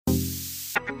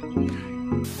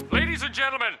Ladies and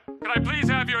gentlemen, can I please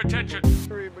have your attention?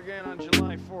 History began on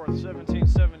July 4th,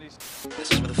 1770.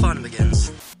 This is where the fun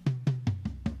begins.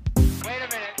 Wait a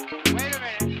minute.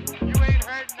 You ain't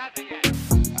heard nothing yet.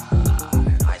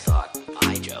 I thought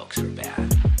eye jokes were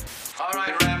bad. All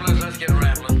right, ramblers, let's get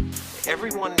rambling.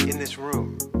 Everyone in this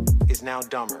room is now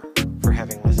dumber for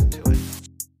having listened to it.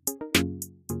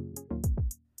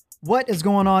 What is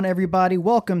going on, everybody?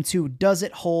 Welcome to Does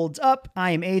It Hold Up?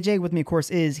 I am AJ. With me, of course,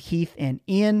 is Heath and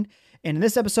Ian. And in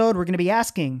this episode, we're going to be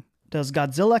asking, does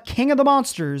Godzilla, King of the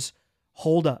Monsters,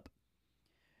 hold up?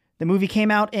 The movie came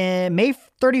out in May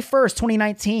 31st,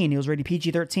 2019. It was rated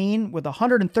PG-13 with a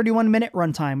 131-minute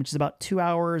runtime, which is about 2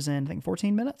 hours and, I think,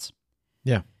 14 minutes.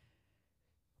 Yeah.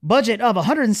 Budget of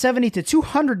 $170 to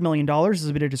 $200 million. There's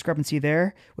a bit of discrepancy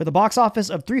there, with a box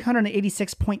office of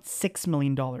 $386.6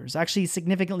 million. Actually,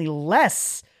 significantly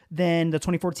less than the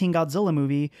 2014 Godzilla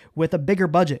movie, with a bigger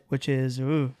budget, which is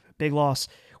big loss.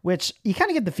 Which you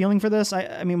kind of get the feeling for this.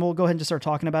 I mean, we'll go ahead and just start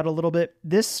talking about it a little bit.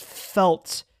 This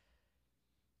felt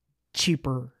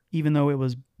cheaper, even though it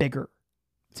was bigger.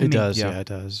 It does. Yeah, it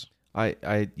does. I'll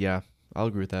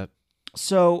agree with that.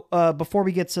 So before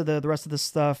we get to the rest of this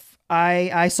stuff,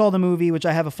 I saw the movie, which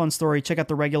I have a fun story. Check out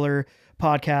the regular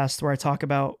podcast where I talk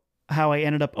about how I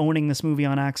ended up owning this movie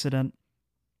on accident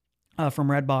from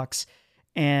Redbox.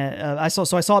 And I saw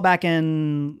it back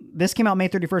in, this came out May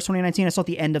 31st, 2019. I saw it at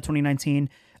the end of 2019.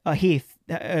 Heath,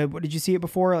 did you see it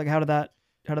before? Like, how did that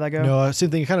go? No, same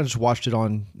thing. I kind of just watched it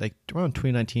on like around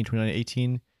 2019,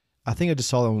 2018. I think I just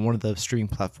saw it on one of the streaming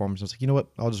platforms. I was like, you know what?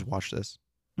 I'll just watch this.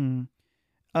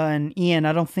 And Ian,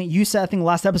 I think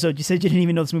last episode you said you didn't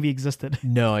even know this movie existed.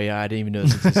 No, yeah, I didn't even know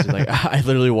this existed. Like, I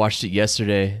literally watched it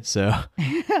yesterday. So,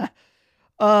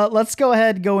 let's go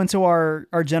into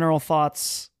our general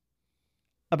thoughts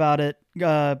about it.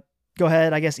 Go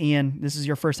ahead. I guess Ian, this is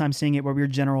your first time seeing it. What were your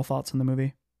general thoughts on the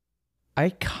movie? I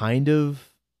kind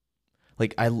of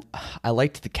like I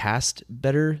liked the cast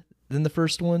better than the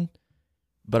first one,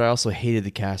 but I also hated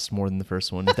the cast more than the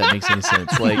first one, if that makes any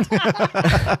sense. Like,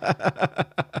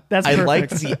 that's I perfect.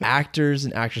 liked the actors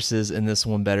and actresses in this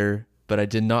one better, but I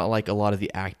did not like a lot of the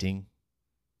acting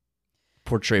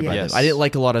portrayed by them. I didn't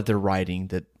like a lot of the writing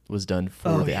that was done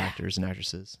for the actors and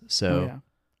actresses. So,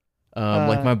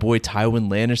 like my boy Tywin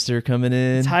Lannister coming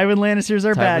in. Tywin Lannister's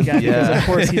our bad guy, because of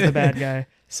course he's the bad guy.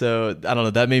 So, I don't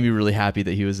know. That made me really happy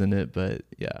that he was in it, but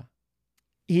yeah.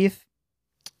 Heath?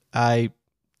 I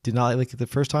did not like it the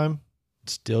first time.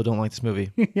 Still don't like this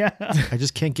movie. Yeah. I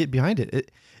just can't get behind it.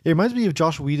 It reminds me of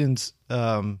Joss Whedon's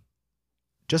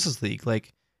Justice League.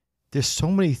 Like, there's so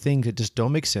many things that just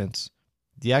don't make sense.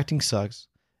 The acting sucks.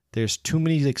 There's too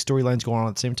many like storylines going on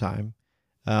at the same time.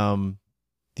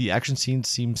 The action scene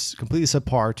seems completely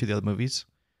subpar to the other movies.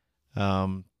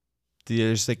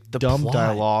 There's like dumb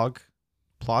dialogue.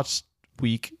 Plot's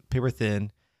weak, paper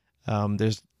thin.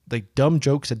 There's like dumb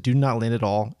jokes that do not land at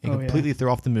all and completely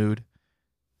throw off the mood.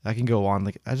 I can go on.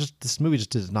 Like, this movie just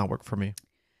does not work for me.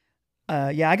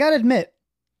 I gotta admit,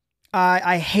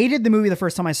 I hated the movie the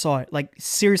first time I saw it. Like,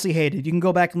 seriously hated. You can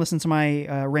go back and listen to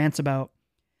my rants about,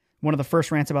 one of the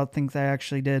first rants about things I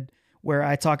actually did, where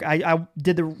I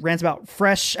did the rants about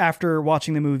fresh after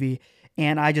watching the movie,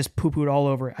 and I just poo-pooed all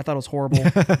over it. I thought it was horrible.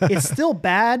 It's still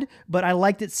bad, but I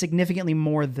liked it significantly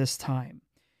more this time.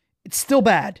 It's still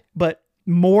bad, but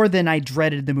more than I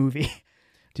dreaded the movie.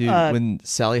 Dude, when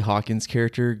Sally Hawkins'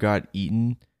 character got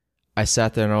eaten, I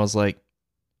sat there and I was like,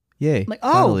 yay, like,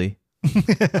 finally.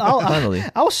 Finally.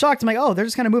 I was shocked. I'm like, they're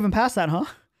just kind of moving past that, huh?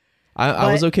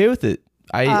 I was okay with it.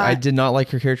 I did not like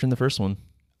her character in the first one.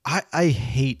 I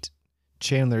hate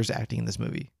Chandler's acting in this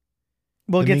movie.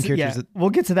 We'll get to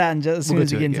that as soon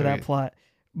as we get into that plot.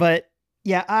 But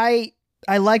yeah, I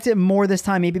liked it more this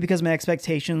time, maybe because my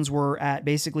expectations were at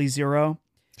basically zero.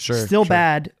 Still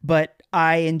bad, but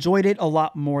I enjoyed it a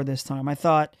lot more this time. I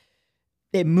thought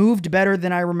it moved better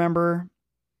than I remember.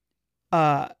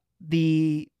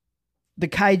 The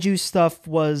kaiju stuff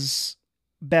was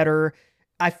better.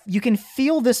 You can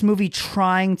feel this movie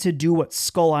trying to do what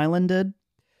Skull Island did,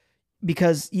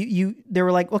 because they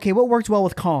were like, okay, what worked well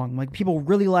with Kong? Like, people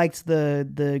really liked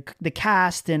the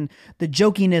cast and the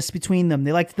jokiness between them.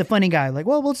 They liked the funny guy. Like,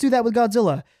 well, let's do that with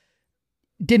Godzilla.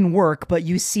 Didn't work, but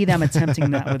you see them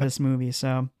attempting that with this movie.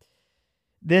 So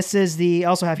this is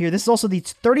also have here. This is also the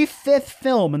 35th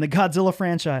film in the Godzilla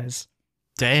franchise.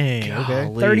 Dang.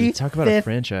 Golly, okay. Talk about a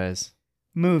franchise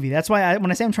movie. That's why when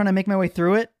I say I'm trying to make my way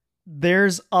through it,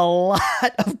 there's a lot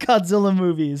of Godzilla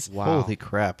movies. Wow. Holy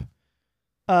crap.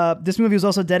 This movie was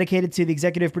also dedicated to the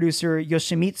executive producer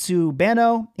Yoshimitsu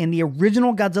Banno and the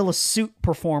original Godzilla suit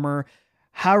performer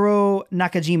Haro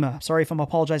Nakajima. Sorry if I'm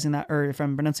apologizing that or if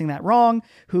I'm pronouncing that wrong.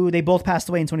 Who they both passed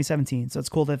away in 2017. So it's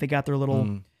cool that they got their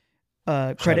little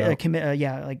credit,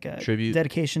 tribute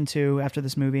dedication to after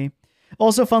this movie.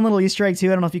 Also, fun little Easter egg too. I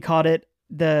don't know if you caught it.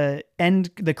 The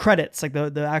credits, like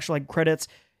the actual like credits,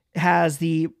 has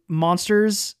the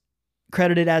monsters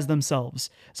credited as themselves.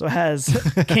 So it has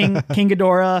King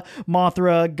Ghidorah,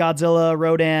 Mothra, Godzilla,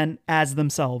 Rodan as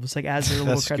themselves, like as their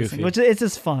little credits, which it's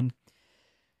just fun.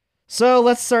 So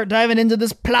let's start diving into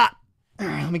this plot.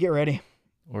 Let me get ready.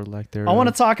 Or like their. I want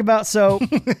to talk about. So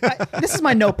this is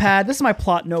my notepad. This is my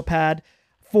plot notepad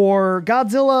for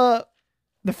Godzilla.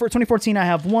 The 2014. I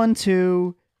have 1,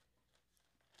 2,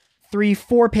 3,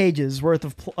 4 pages worth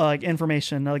of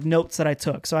information, like notes that I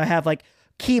took. So I have like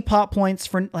key plot points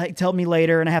for like to help me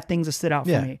later, and I have things that stood out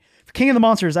for me. For King of the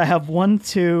Monsters, I have 1,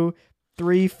 2,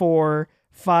 3, 4,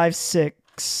 5,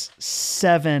 6,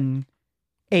 7,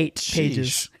 8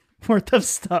 pages worth of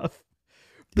stuff.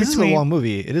 This is a long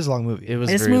movie. It is a long movie.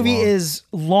 This movie is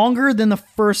longer than the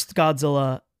first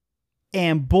Godzilla,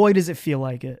 and boy, does it feel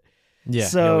like it. Yeah.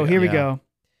 So here we go.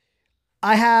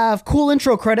 I have cool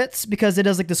intro credits because it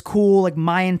does like this cool like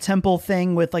Mayan temple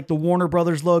thing with like the Warner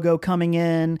Brothers logo coming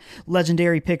in,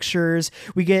 legendary pictures.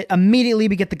 We get the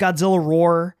Godzilla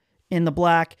roar in the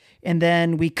black, and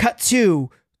then we cut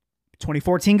to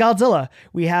 2014 Godzilla.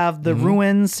 We have the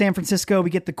ruins, San Francisco.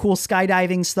 We get the cool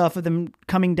skydiving stuff of them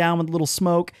coming down with a little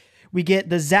smoke. We get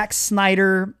the Zack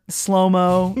Snyder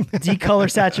slow-mo, decolor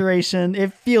saturation.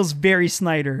 It feels very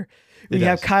Snyder. We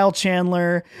have Kyle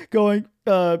Chandler going,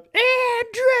 Andrew!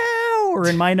 Or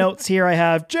in my notes here, I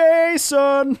have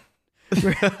Jason.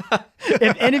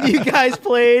 If any of you guys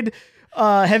played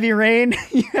Heavy Rain,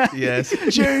 yes,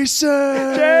 Jason.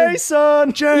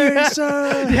 You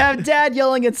have dad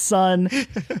yelling at son,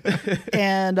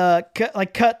 and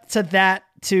cut to that.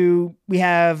 We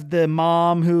have the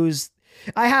mom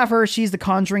I have her. She's the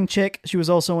Conjuring chick. She was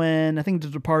also in, I think, The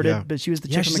Departed, but she was the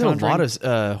chick from The Conjuring. She's in a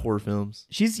lot of horror films.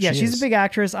 She's a big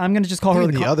actress. I'm gonna just call her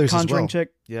the Conjuring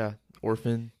chick. Yeah,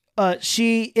 Orphan.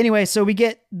 So we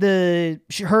get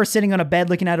her sitting on a bed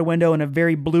looking out a window in a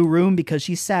very blue room because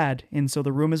she's sad, and so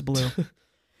the room is blue.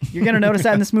 You're gonna notice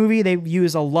that in this movie they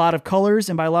use a lot of colors,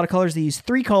 and by a lot of colors they use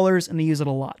 3 colors, and they use it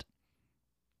a lot.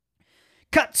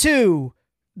 Cut to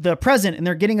the present, and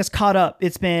they're getting us caught up.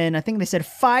 It's been, I think they said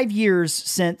 5 years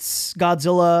since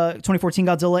 2014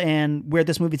 Godzilla, and where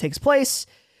this movie takes place.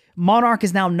 Monarch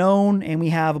is now known, and we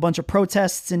have a bunch of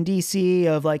protests in DC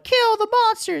of like, kill the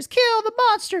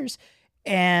monsters.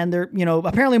 And they're,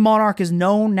 apparently Monarch is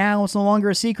known now. It's no longer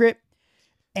a secret.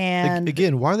 And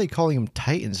again, why are they calling them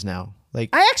Titans now? Like,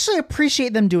 I actually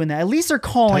appreciate them doing that. At least they're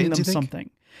calling Titans, them something.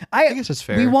 I guess that's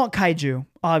fair. We want kaiju,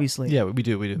 obviously. Yeah, we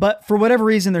do. But for whatever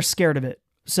reason, they're scared of it.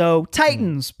 So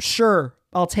Titans, sure,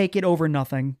 I'll take it over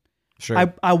nothing.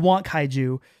 Sure. I want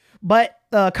kaiju. But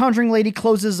Conjuring Lady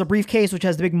closes a briefcase, which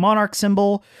has the big Monarch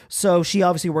symbol. So she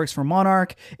obviously works for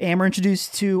Monarch. And we're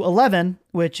introduced to 11,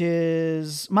 which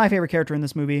is my favorite character in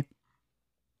this movie.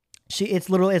 It's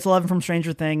 11 from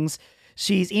Stranger Things.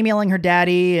 She's emailing her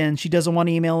daddy, and she doesn't want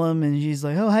to email him. And she's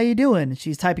like, oh, how you doing? And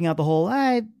she's typing out the whole,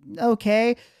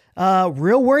 okay.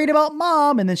 Real worried about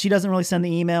mom. And then she doesn't really send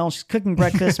the email. She's cooking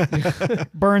breakfast,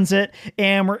 burns it.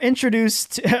 And we're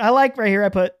introduced to, I like right here, I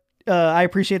put, I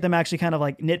appreciate them actually kind of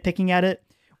like nitpicking at it,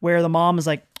 where the mom is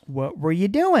like, what were you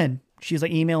doing? She's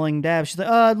like emailing dad. She's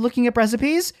like, looking up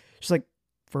recipes. She's like,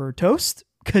 for toast?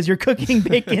 Because you're cooking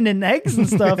bacon and eggs and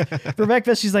stuff for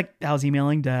breakfast. She's like, I was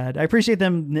emailing dad. I appreciate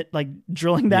them like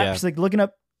drilling that. Yeah. She's like looking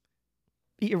up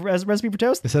recipe for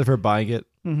toast instead of her buying it.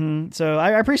 Mm-hmm. So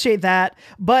I appreciate that.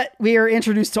 But we are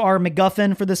introduced to our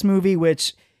MacGuffin for this movie,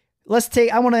 which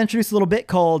I want to introduce a little bit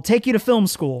called Take You to Film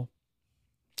School.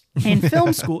 In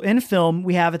film,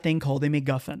 we have a thing called a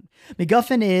MacGuffin.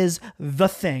 MacGuffin is the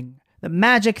thing, the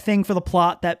magic thing for the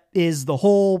plot that is the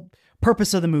whole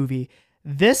purpose of the movie.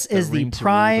 This is the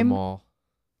prime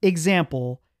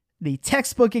example, the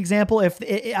textbook example. If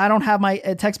I don't have my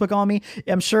textbook on me,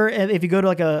 I'm sure if you go to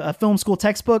like a film school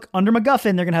textbook, under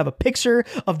MacGuffin, they're going to have a picture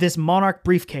of this Monarch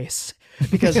briefcase,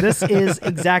 because this is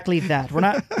exactly that. We're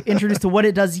not introduced to what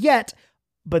it does yet,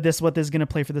 but this is what this is going to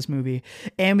play for this movie.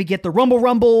 And we get the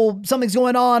rumble, something's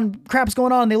going on, crap's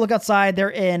going on. They look outside.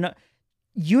 They're in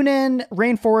Yunnan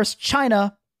Rainforest,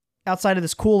 China, outside of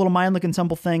this cool little Mayan-looking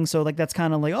temple thing. So like that's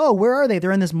kind of like, oh, where are they?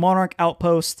 They're in this Monarch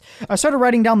outpost. I started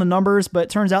writing down the numbers, but it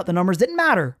turns out the numbers didn't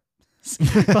matter.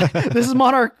 This is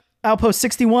Monarch Outpost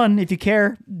 61, if you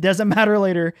care. Doesn't matter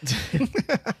later.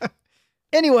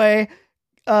 Anyway,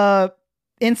 we're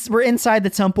inside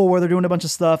the temple where they're doing a bunch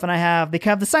of stuff, and they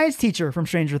have the science teacher from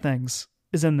Stranger Things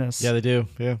is in this. Yeah, they do.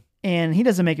 Yeah. and he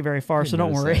doesn't make it very far, so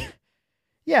don't worry. That.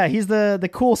 Yeah, he's the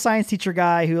cool science teacher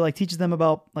guy who like teaches them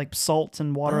about like salt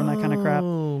and water and that kind of crap.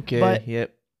 Okay. But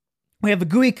yep. we have a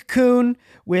gooey cocoon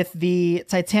with the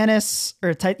Titanus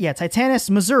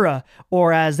Missoura,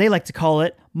 or as they like to call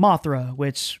it, Mothra,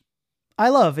 which I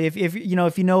love. If you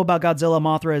know about Godzilla,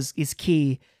 Mothra is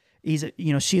key.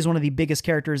 She's one of the biggest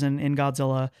characters in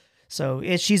Godzilla. So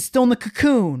she's still in the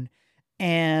cocoon.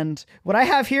 And what I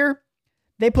have here,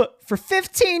 they put for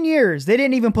 15 years, they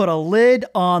didn't even put a lid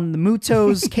on the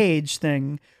Muto's cage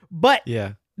thing. But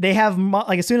Yeah. they have,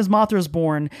 like, as soon as Mothra's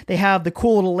born, they have the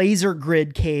cool little laser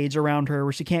grid cage around her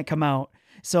where she can't come out.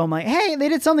 So I'm like, hey, they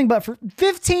did something, but for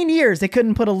 15 years, they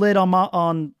couldn't put a lid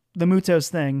on the Muto's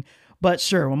thing. But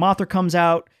sure, when Mothra comes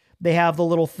out, they have the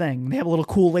little thing. They have a little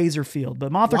cool laser field.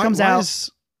 But Mothra comes out.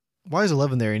 Why is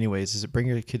 11 there anyways? Does it bring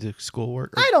your kid to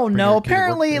schoolwork? I don't know.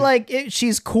 Apparently,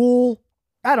 she's cool.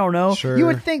 I don't know. Sure. You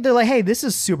would think they're like, hey, this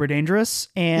is super dangerous,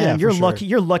 and you're lucky.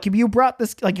 You're lucky you brought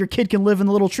this. Like, your kid can live in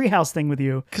the little treehouse thing with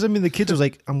you. Because I mean, the kids was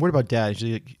like, I'm worried about dad,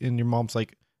 and your mom's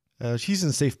like, she's in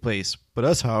a safe place. But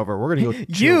us, however, we're gonna go.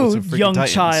 You, young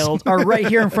child, are right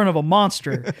here in front of a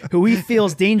monster who we feel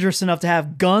is dangerous enough to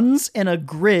have guns and a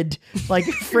grid like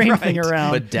frame thing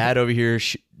around. But dad over here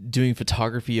doing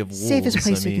photography of wolves. Safest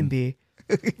place you can be.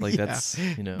 Like that's,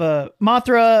 But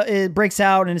Mothra, it breaks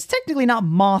out, and it's technically not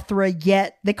Mothra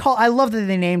yet. I love that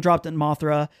they name dropped it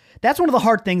Mothra. That's one of the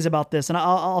hard things about this, and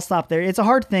I'll stop there. It's a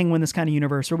hard thing when this kind of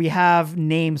universe where we have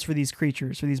names for these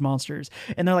creatures, for these monsters,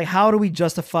 and they're like, how do we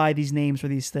justify these names for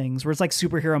these things? Where it's like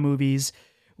superhero movies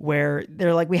where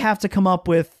they're like, we have to come up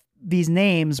with these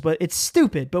names, but it's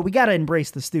stupid, but we got to embrace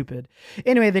the stupid.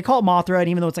 Anyway, they call it Mothra, and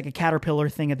even though it's like a caterpillar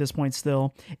thing at this point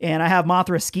still, and I have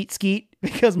Mothra Skeet Skeet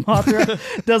because Mothra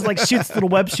does like shoots the little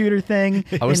web shooter thing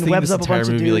I was and thinking webs this up a entire bunch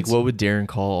of movie, dudes. like, what would Darren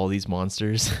call all these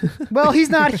monsters? Well,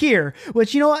 he's not here,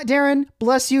 which, you know what, Darren,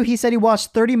 bless you. He said he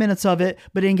watched 30 minutes of it,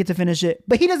 but didn't get to finish it.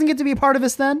 But he doesn't get to be a part of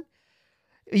us then.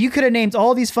 You could have named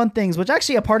all these fun things, which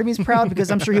actually a part of me is proud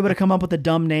because I'm sure he would have come up with a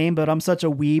dumb name, but I'm such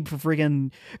a weeb for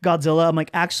friggin' Godzilla. I'm like,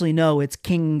 actually, no, it's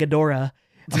King Ghidorah.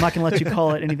 I'm not going to let you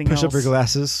call it anything else. Push up your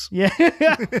glasses. Yeah.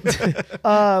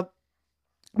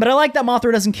 But I like that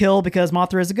Mothra doesn't kill because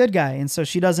Mothra is a good guy. And so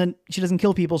she doesn't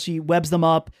kill people. She webs them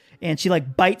up and she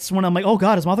like bites one. I'm like, oh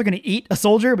God, is Mothra going to eat a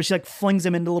soldier? But she like flings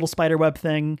him into a little spider web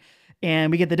thing.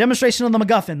 And we get the demonstration of the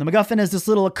MacGuffin. The MacGuffin is this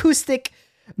little acoustic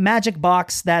magic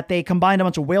box that they combined a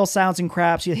bunch of whale sounds and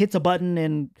crap. She hits a button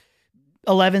and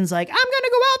 11's like, I'm going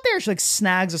to go out there. She like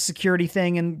snags a security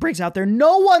thing and breaks out there.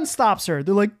 No one stops her.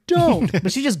 They're like, don't.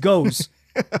 But she just goes.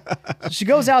 She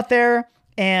goes out there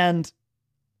and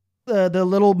the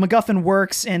little MacGuffin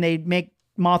works and they make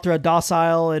Mothra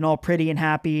docile and all pretty and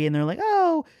happy. And they're like,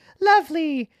 oh,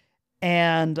 lovely.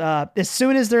 And as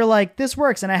soon as they're like, this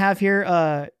works. And I have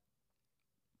here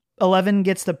 11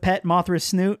 gets to pet Mothra's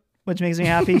snoot, which makes me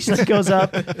happy. She like goes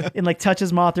up and like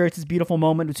touches Mothra. It's this beautiful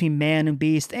moment between man and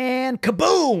beast, and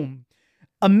kaboom!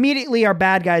 Immediately our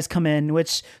bad guys come in,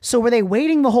 so were they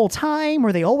waiting the whole time?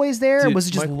 Were they always there? Dude, was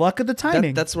it just luck of the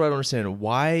timing? That's what I don't understand.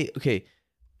 Why? Okay.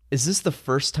 Is this the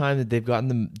first time that they've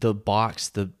gotten the box,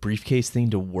 the briefcase thing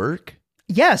to work?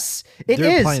 Yes, it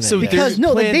They're is. so because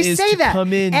no, like, they say that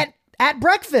come in at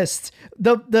breakfast.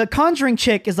 The Conjuring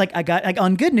chick is like,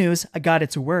 on Good News, I got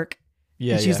it to work.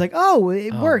 Yeah, and she's like, oh,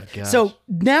 it worked. So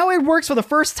now it works for the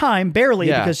first time, barely,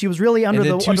 because she was really under the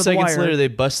wire. And then 2 seconds later, they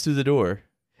bust through the door.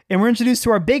 And we're introduced to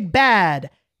our big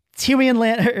bad, Tywin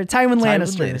Lannister.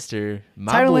 Tywin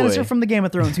Lannister from the Game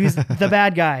of Thrones. He's the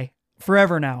bad guy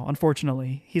forever now,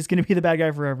 unfortunately. He's going to be the bad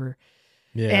guy forever.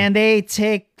 Yeah. And they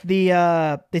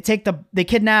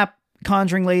kidnap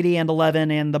Conjuring Lady and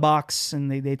 11 and the box, and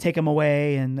they take him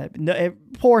away. And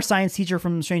poor science teacher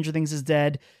from Stranger Things is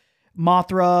dead.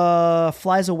 Mothra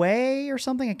flies away or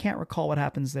something. I can't recall what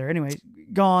happens there. Anyway,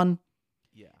 gone.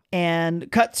 Yeah.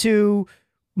 And cut to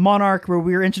Monarch, where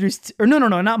we were introduced, or no,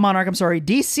 not Monarch. I'm sorry.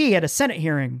 DC at a Senate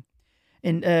hearing.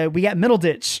 And we got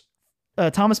Middleditch,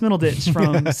 Thomas Middleditch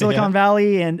from Silicon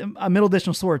Valley, and Middleditch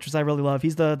from Swords, which I really love.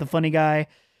 He's the funny guy.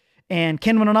 And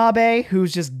Ken Watanabe,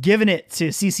 who's just giving it to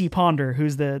CC Ponder,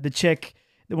 who's the chick,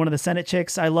 one of the Senate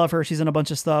chicks. I love her. She's in a bunch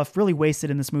of stuff. Really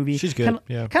wasted in this movie. She's good.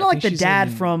 Kind of like the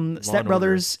dad from Step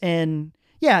Brothers and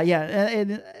Law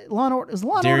and Order. Is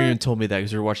Law and Order? Darian told me that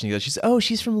because we were watching it.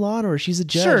 She's from Law and Order. She's a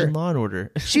judge in Law and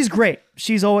Order. She's great.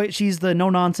 She's the no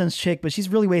nonsense chick, but she's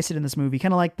really wasted in this movie.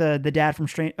 Kind of like the dad from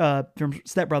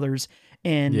Step Brothers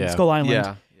in Skull Island.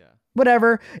 Yeah.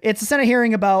 Whatever. It's a Senate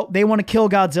hearing about they want to kill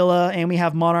Godzilla, and we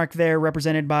have Monarch there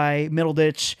represented by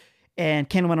Middleditch and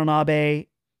Ken Watanabe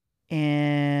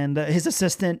and his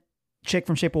assistant chick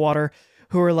from Shape of Water,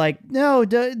 who are like, no,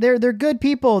 they're good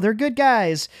people, they're good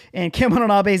guys. And Ken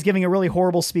Watanabe is giving a really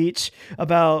horrible speech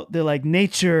about the like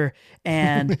nature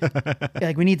and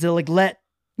like we need to like let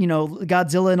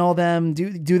Godzilla and all them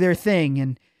do their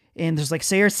thing. And there's like,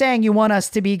 so you're saying you want us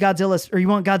to be Godzilla, or you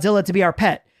want Godzilla to be our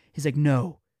pet? He's like,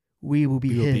 no, we will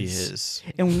be his.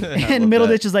 And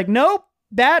Middleditch is like, nope.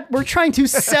 That we're trying to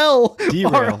sell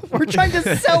we're trying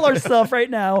to sell our stuff right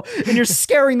now, and you're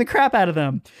scaring the crap out of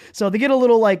them. So they get a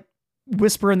little like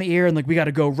whisper in the ear and like, we got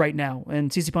to go right now.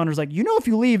 And CC Ponder's like, if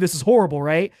you leave, this is horrible,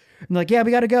 right? And they're like, yeah,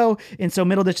 we got to go. And so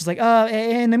Middleditch is like,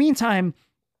 in the meantime,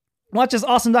 watch this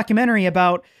awesome documentary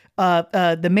about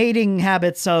the mating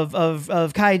habits of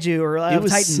kaiju or of it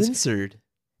was titans. Censored.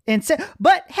 And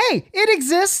but hey, it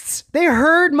exists. They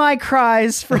heard my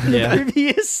cries from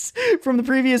the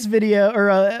previous video or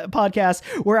podcast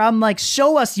where I'm like,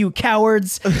 "Show us, you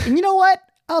cowards!" And you know what?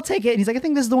 I'll take it. And he's like, "I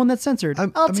think this is the one that's censored.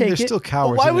 I'll take it." Still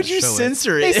cowards. Why would you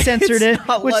censor it? They censored it,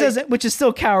 which is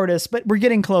still cowardice, but we're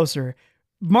getting closer.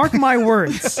 Mark my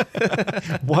words.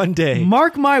 One day.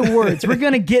 Mark my words. We're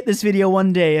going to get this video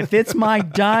one day. If it's my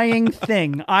dying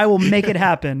thing, I will make it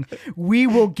happen. We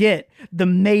will get the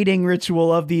mating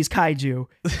ritual of these kaiju.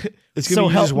 It's going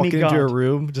to be you just walking into a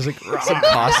room, just like some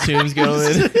costumes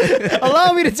going.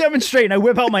 Allow me to demonstrate. And I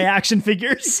whip out my action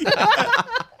figures.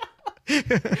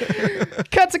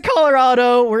 Cut to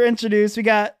Colorado. We're introduced. We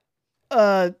got,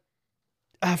 I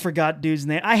forgot dude's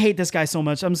name. I hate this guy so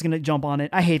much. I'm just going to jump on it.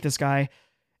 I hate this guy.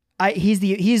 He's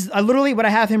literally what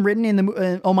I have him written in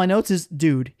the on my notes is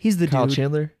dude. He's the Kyle dude.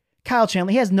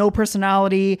 Chandler. He has no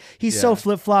personality. He's so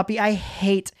flip floppy. I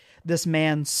hate this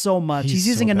man so much. He's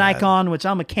using so a bad. Nikon, which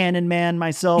I'm a Canon man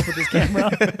myself with this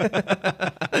camera.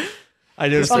 I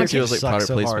noticed that too. It was like Sucks product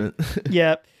so placement.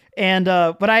 Yep. And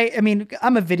but I mean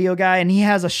I'm a video guy, and he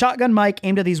has a shotgun mic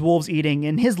aimed at these wolves eating,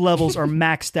 and his levels are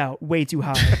maxed out way too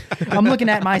high. I'm looking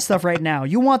at my stuff right now.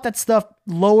 You want that stuff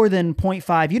lower than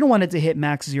 0.5. You don't want it to hit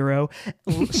max 0.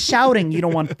 Shouting, you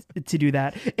don't want it to do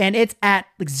that. And it's at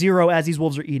like 0 as these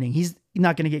wolves are eating. He's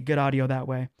not going to get good audio that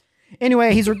way.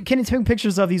 Anyway, he's taking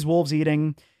pictures of these wolves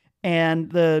eating, and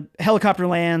the helicopter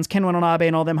lands. Ken Watanabe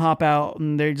and all them hop out,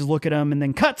 and they just look at him, and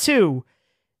then cut to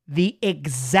the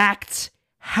exact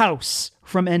house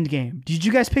from Endgame. Did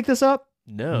you guys pick this up?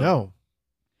 No.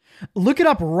 Look it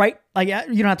up right. Like you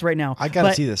don't have to right now. I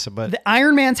gotta see this, but the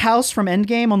Iron Man's house from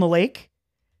Endgame on the lake,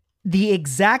 the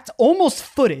exact almost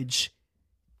footage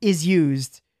is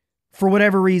used for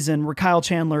whatever reason where Kyle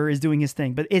Chandler is doing his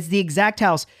thing, but it's the exact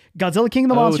house. Godzilla King of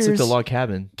the Monsters. It's like the log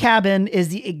cabin. Cabin is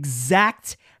the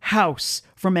exact house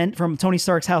from Tony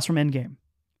Stark's house from Endgame.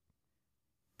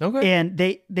 Okay. And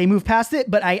they moved past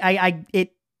it, but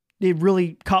it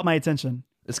really caught my attention.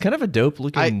 It's kind of a dope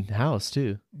looking house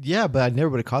too. yeah, but I never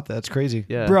would have caught that. That's crazy.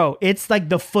 Yeah. Bro, it's like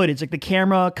the footage, like the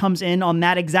camera comes in on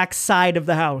that exact side of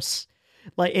the house.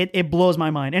 Like it blows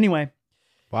my mind. Anyway.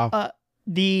 Wow.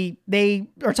 They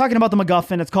are talking about the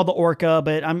MacGuffin. It's called the Orca,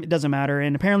 but it doesn't matter.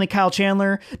 And apparently Kyle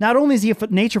Chandler, not only is he a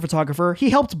nature photographer, he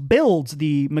helped build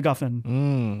the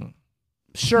MacGuffin.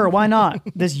 Sure, why not?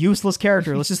 This useless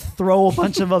character. Let's just throw a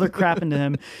bunch of other crap into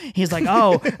him. He's like,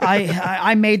 oh,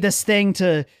 I made this thing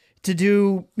to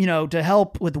do, to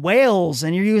help with whales,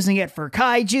 and you're using it for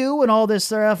kaiju and all this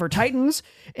stuff for titans.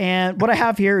 And what I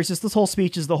have here is just this whole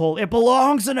speech is it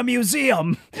belongs in a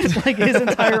museum. Like his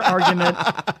entire argument.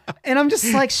 And I'm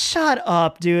just like, shut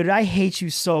up, dude. I hate you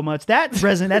so much.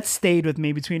 That stayed with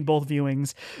me between both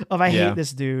viewings of I hate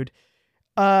this dude.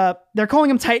 They're calling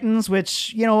them titans,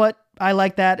 which, you know what? I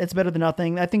like that. It's better than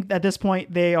nothing. I think at this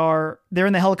point they're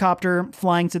in the helicopter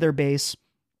flying to their base,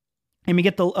 and we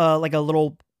get the like a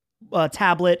little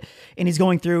tablet, and he's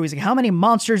going through. He's like, "How many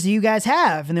monsters do you guys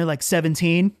have?" And they're like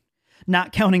 17,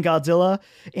 not counting Godzilla.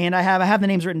 And I have the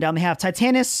names written down. They have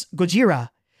Titanus Gojira,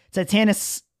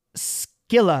 Titanus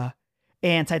Scylla,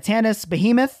 and Titanus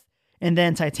Behemoth, and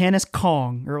then Titanus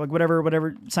Kong, or like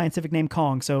whatever scientific name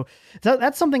Kong. So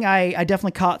that's something I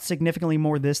definitely caught significantly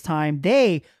more this time.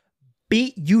 They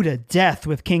beat you to death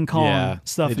with King Kong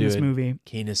stuff in this movie.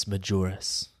 Canis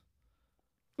Majoris.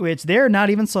 Which they're not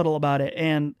even subtle about it.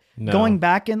 And going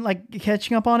back and like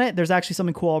catching up on it, there's actually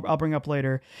something cool I'll bring up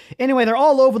later. Anyway, they're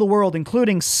all over the world,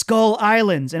 including Skull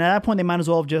Islands. And at that point, they might as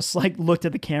well have just like looked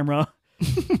at the camera.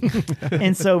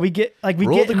 And so we get the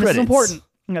credits. This is important.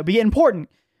 We get important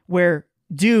where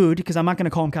dude, because I'm not going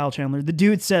to call him Kyle Chandler, the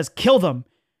dude says, kill them.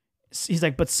 He's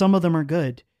like, but some of them are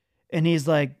good. And he's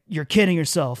like, you're kidding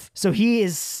yourself. So he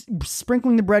is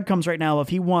sprinkling the breadcrumbs right now of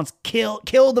he wants kill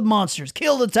the monsters,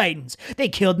 kill the titans. They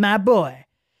killed my boy.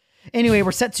 Anyway,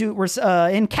 we're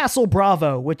in Castle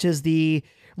Bravo, which is the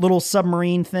little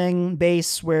submarine thing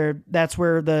base where that's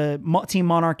where the Team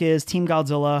Monarch is, Team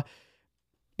Godzilla.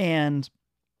 And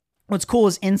what's cool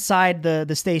is inside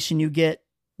the station, you get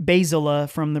Bazilla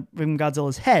from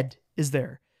Godzilla's head is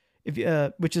there,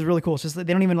 which is really cool. It's just they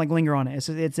don't even like linger on it.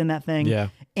 It's in that thing. Yeah.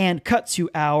 And cut to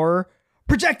our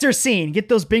projector scene. Get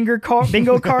those bingo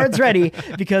cards ready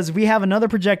because we have another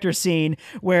projector scene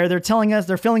where they're filling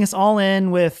us all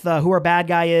in with who our bad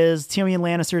guy is. Tywin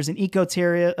Lannister's an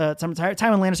Tywin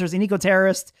Lannister's an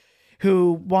eco-terrorist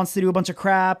who wants to do a bunch of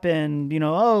crap and,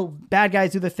 bad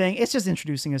guys do the thing. It's just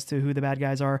introducing us to who the bad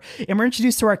guys are. And we're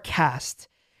introduced to our cast.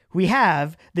 We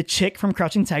have the chick from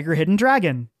Crouching Tiger, Hidden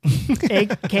Dragon,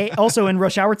 aka also in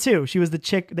Rush Hour 2. She was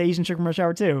the Asian chick from Rush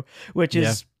Hour 2, which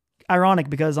is ironic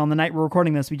because on the night we're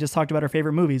recording this, we just talked about our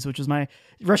favorite movies, which was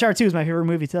Rush Hour 2 is my favorite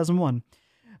movie, 2001.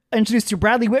 Introduced to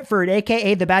Bradley Whitford,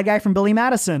 aka the bad guy from Billy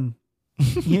Madison.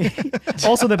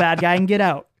 Also the bad guy in Get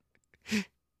Out.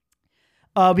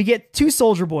 We get 2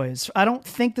 soldier boys. I don't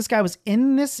think this guy was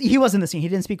in this. He was in the scene. He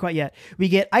didn't speak quite yet. We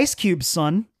get Ice Cube's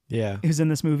son, who's in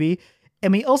this movie.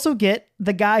 And we also get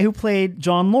the guy who played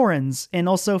John Lawrence and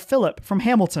also Philip from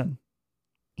Hamilton.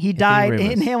 He died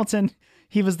in Hamilton.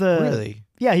 He was Really?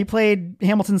 Yeah, he played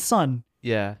Hamilton's son.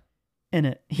 Yeah. In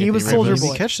it. He was Soldier Boy.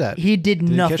 Did he catch that? He did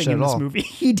nothing in this movie.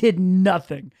 He did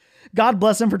nothing. God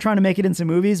bless him for trying to make it into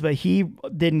movies, but he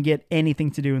didn't get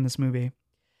anything to do in this movie.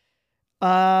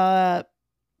 Mothra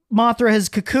has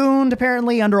cocooned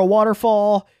apparently under a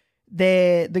waterfall.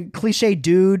 The cliche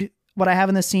dude, what I have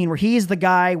in this scene where he's the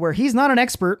guy where he's not an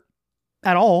expert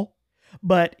at all,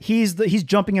 but he's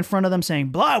jumping in front of them saying,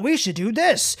 blah, we should do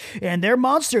this. And they're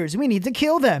monsters. We need to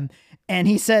kill them. And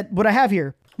he said, what I have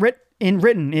here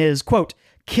written is, quote,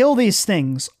 kill these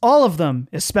things, all of them,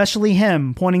 especially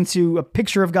him, pointing to a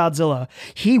picture of Godzilla.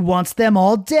 He wants them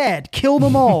all dead. Kill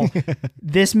them all.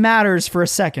 This matters for a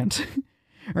second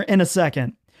or in a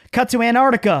second. Cut to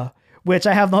Antarctica, which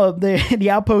I have the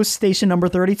outpost station number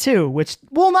 32, which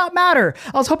will not matter.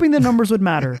 I was hoping the numbers would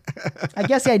matter. I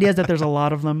guess the idea is that there's a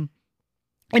lot of them.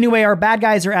 Anyway, our bad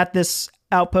guys are at this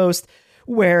outpost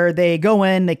where they go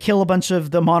in, they kill a bunch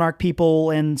of the Monarch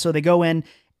people. And so they go in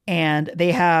and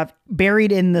they have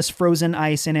buried in this frozen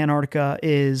ice in Antarctica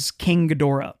is King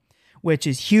Ghidorah, which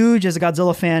is huge as a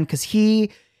Godzilla fan because he,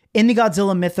 in the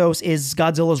Godzilla mythos, is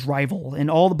Godzilla's rival. In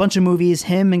all the bunch of movies,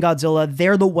 him and Godzilla,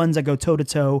 they're the ones that go toe to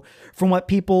toe. From what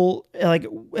people, like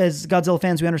as Godzilla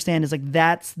fans, we understand is like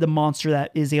that's the monster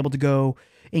that is able to go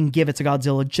and give it to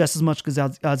Godzilla just as much as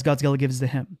Godzilla gives to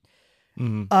him.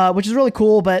 Which is really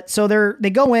cool. But so they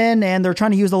go in and they're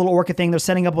trying to use the little orca thing. They're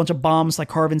setting up a bunch of bombs like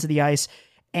carve into the ice,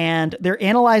 and they're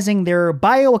analyzing their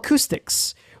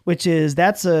bioacoustics,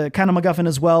 that's a kind of MacGuffin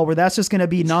as well, where that's just going to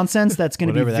be nonsense. That's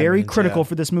going to be very critical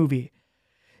for this movie.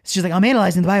 She's like, I'm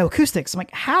analyzing the bioacoustics. I'm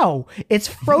like, how? It's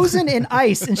frozen in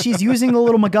ice. And she's using the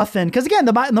little MacGuffin. Because again,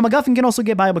 the MacGuffin can also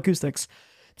get bioacoustics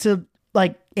to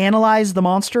like analyze the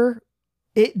monster.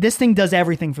 This thing does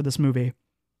everything for this movie.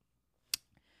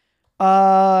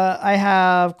 I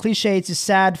have cliches to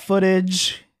sad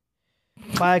footage.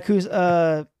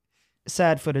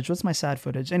 Sad footage. What's my sad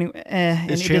footage? Anyway,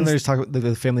 it's Chandler's talking about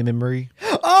the family memory.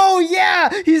 Oh yeah,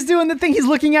 he's doing the thing. He's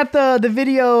looking at the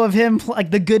video of him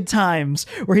like the good times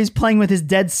where he's playing with his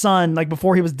dead son, like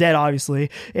before he was dead,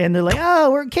 obviously. And they're like, "Oh,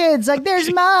 we're kids. Like,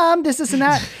 there's mom. This and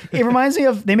that." It reminds me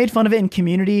of they made fun of it in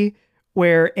Community,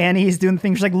 where Annie's doing the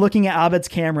thing. She's like looking at Abed's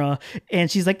camera, and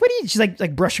she's like, "What are you?" She's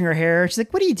like brushing her hair. She's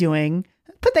like, "What are you doing?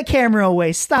 Put that camera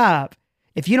away. Stop.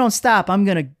 If you don't stop, I'm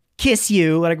gonna kiss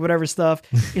you," like whatever stuff.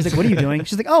 He's like, "What are you doing?"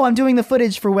 She's like, "Oh, I'm doing the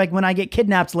footage for like when I get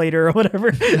kidnapped later or whatever."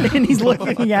 And he's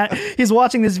he's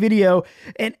watching this video.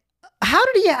 And how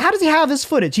does he have this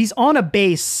footage? He's on a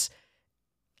base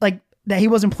like that he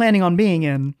wasn't planning on being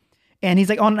in. And he's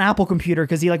like on an Apple computer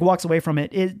because he like walks away from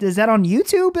it. Is that on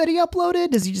YouTube that he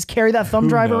uploaded? Does he just carry that thumb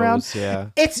drive around? Yeah.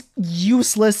 It's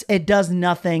useless. It does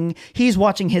nothing. He's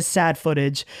watching his sad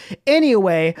footage.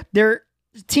 Anyway,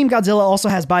 Team Godzilla also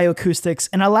has bioacoustics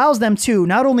and allows them to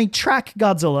not only track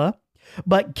Godzilla,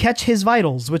 but catch his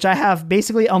vitals, which I have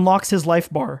basically unlocks his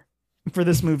life bar for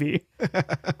this movie.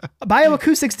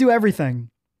 Bioacoustics do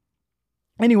everything.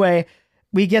 Anyway,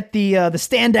 we get the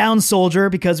stand down soldier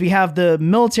because we have the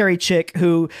military chick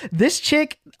this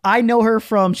chick, I know her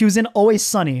from, she was in Always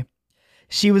Sunny.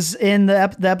 She was in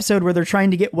the episode where they're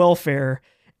trying to get welfare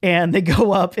and they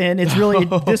go up and it's really,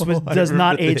 does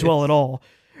not age well at all.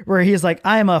 Where he's like,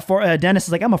 Dennis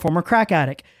is like, I'm a former crack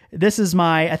addict. This is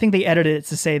I think they edited it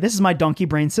to say, this is my donkey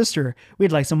brain sister.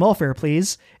 We'd like some welfare,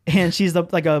 please. And she's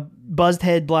like a buzzed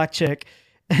head black chick.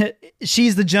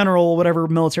 She's the general, whatever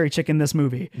military chick in this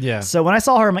movie. Yeah. So when I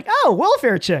saw her, I'm like, oh,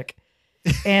 welfare chick.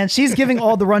 And she's giving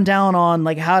all the rundown on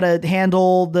like how to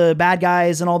handle the bad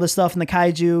guys and all this stuff in the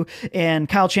kaiju. And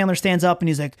Kyle Chandler stands up and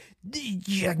he's like,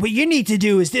 what you need to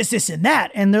do is this, and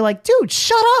that. And they're like, dude,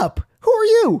 shut up. Who are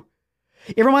you?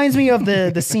 It reminds me of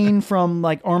the scene from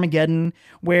like Armageddon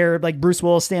where like Bruce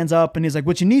Willis stands up and he's like,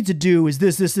 what you need to do is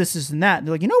this, and that. And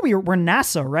they're like, we're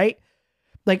NASA, right?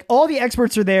 Like all the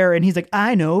experts are there and he's like,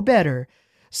 I know better.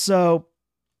 So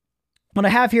what I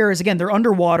have here is, again, they're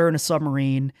underwater in a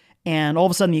submarine and all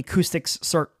of a sudden the acoustics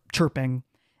start chirping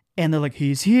and they're like,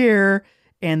 he's here.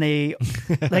 And they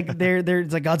like, they're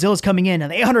like Godzilla's coming in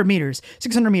at 800 meters,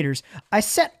 600 meters. I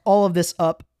set all of this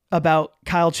up about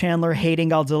Kyle Chandler hating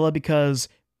Godzilla because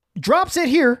drops it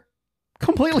here,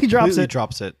 completely drops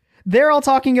it. They're all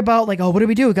talking about like, oh, what do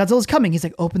we do? Godzilla's coming. He's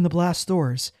like, open the blast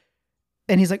doors.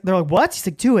 And they're like, what? He's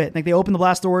like, do it. Like they open the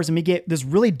blast doors and we get this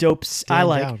really dope.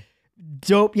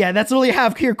 Dope. Yeah, that's really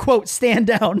have here, quote, stand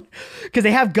down. Because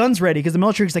they have guns ready. Because the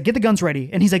military's like, get the guns ready.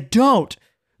 And he's like, don't.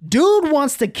 Dude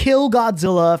wants to kill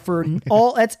Godzilla for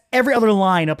that's every other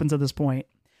line up until this point.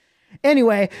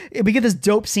 Anyway, we get this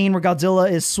dope scene where Godzilla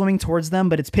is swimming towards them,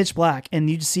 but it's pitch black. And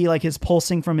you just see like his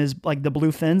pulsing from his, like the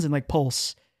blue fins and like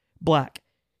pulse black.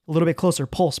 A little bit closer,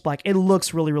 pulse black. It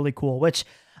looks really, really cool, which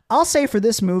I'll say for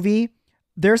this movie,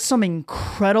 there's some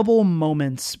incredible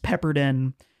moments peppered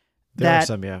in that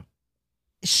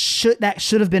should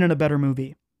have been in a better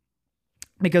movie,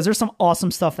 because there's some awesome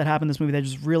stuff that happened in this movie that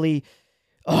just really,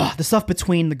 the stuff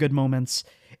between the good moments.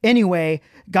 Anyway,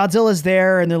 Godzilla's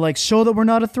there and they're like, show that we're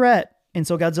not a threat. And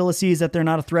so Godzilla sees that they're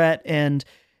not a threat and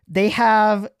they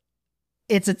have,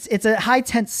 it's a high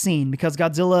tense scene because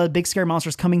Godzilla, big scary monster,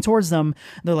 is coming towards them.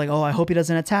 They're like, oh, I hope he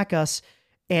doesn't attack us.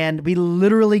 And we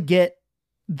literally get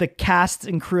the cast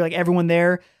and crew, like everyone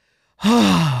there.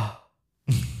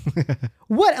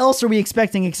 What else are we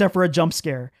expecting except for a jump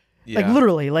scare? Yeah. Like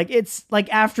literally, like it's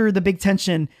like after the big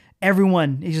tension,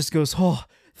 everyone, he just goes, oh,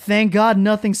 thank God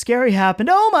nothing scary happened.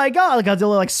 Oh my God. Like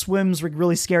Godzilla like swims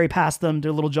really scary past them,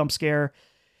 do a little jump scare.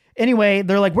 Anyway,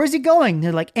 they're like, where's he going?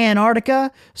 They're like,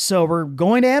 Antarctica. So we're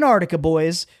going to Antarctica,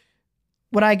 boys.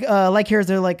 What I like here is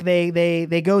they're like,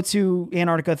 they go to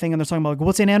Antarctica thing and they're talking about like,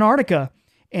 what's in Antarctica?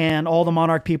 And all the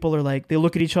Monarch people are like, they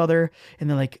look at each other and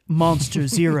they're like, Monster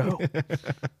Zero.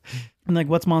 I'm like,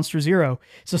 what's Monster Zero?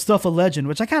 It's a stuff of legend,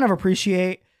 which I kind of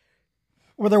appreciate,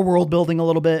 where they're world building a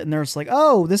little bit. And they're just like,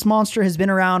 oh, this monster has been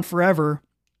around forever.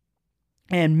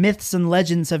 And myths and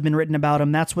legends have been written about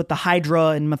him. That's what the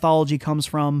Hydra in mythology comes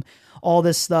from, all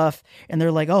this stuff. And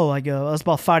they're like, oh, like, that's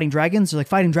about fighting dragons. They're like,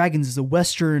 fighting dragons is a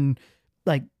Western,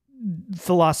 like,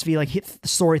 philosophy, like hit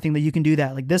story thing that you can do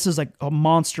that. Like this is like a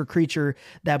monster creature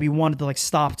that we wanted to like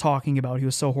stop talking about. He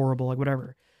was so horrible, like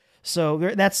whatever. So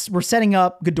we're setting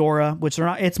up Ghidorah, which they're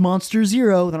not, it's Monster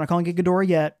Zero. They're not calling it Ghidorah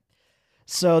yet.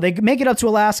 So they make it up to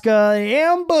Alaska,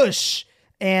 ambush,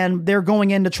 and they're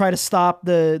going in to try to stop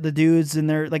the dudes. And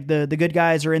they're like, the good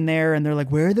guys are in there and they're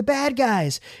like, where are the bad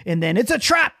guys? And then it's a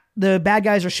trap. The bad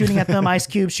guys are shooting at them. Ice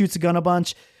Cube shoots a gun a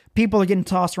bunch. People are getting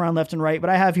tossed around left and right, but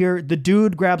I have here, the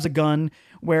dude grabs a gun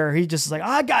where he just is like,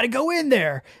 I got to go in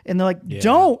there. And they're like,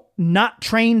 don't, not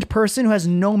trained person who has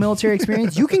no military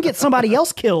experience. You can get somebody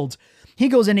else killed. He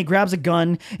goes in, he grabs a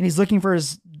gun and he's looking for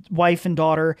his wife and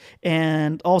daughter.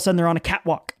 And all of a sudden they're on a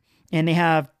catwalk and they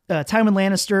have Tywin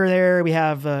Lannister there. We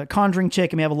have Conjuring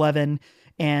Chick and we have 11.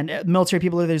 And military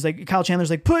people are there's like Kyle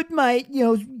Chandler's like, put my,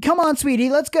 come on,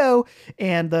 sweetie, let's go.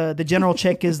 And the general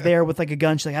chick is there with like a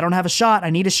gun. She's like, I don't have a shot.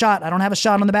 I need a shot. I don't have a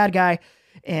shot on the bad guy.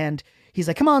 And he's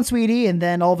like, come on, sweetie. And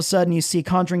then all of a sudden you see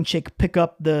Conjuring Chick pick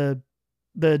up the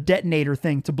detonator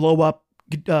thing to blow up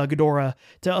Ghidorah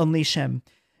to unleash him.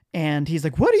 And he's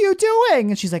like, what are you doing?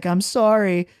 And she's like, I'm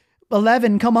sorry.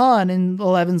 11, come on. And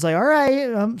 11's like, all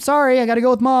right, I'm sorry, I got to go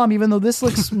with mom, even though this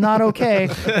looks not okay.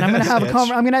 And I'm going to have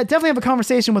I'm going to definitely have a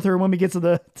conversation with her when we get to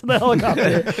the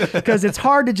helicopter, because it's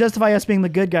hard to justify us being the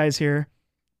good guys here.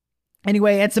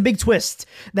 Anyway, it's a big twist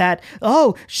that,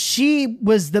 she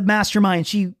was the mastermind.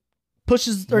 She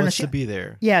pushes to be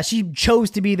there. Yeah, she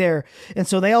chose to be there. And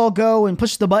so they all go and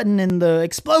push the button and the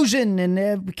explosion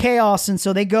and chaos. And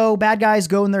so they go, bad guys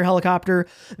go in their helicopter.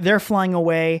 They're flying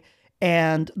away.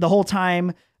 And the whole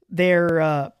time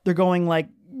they're going like,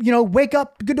 wake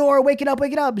up, Ghidorah, wake it up.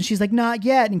 And she's like, not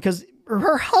yet. And because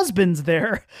her husband's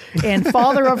there and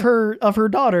father of her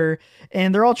daughter,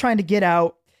 and they're all trying to get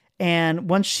out. And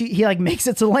once he like makes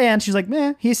it to land, she's like,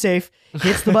 meh, he's safe.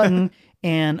 Hits the button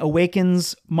and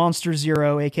awakens Monster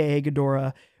Zero, AKA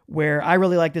Ghidorah, where I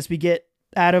really like this. We get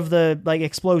out of the like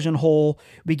explosion hole,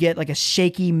 we get like a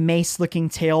shaky mace looking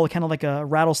tail, kind of like a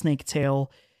rattlesnake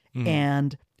tail.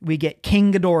 And we get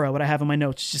King Ghidorah, what I have in my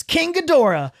notes. It's just King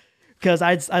Ghidorah because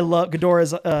I love Ghidorah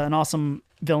is an awesome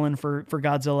villain for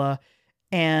Godzilla,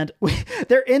 and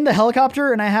they're in the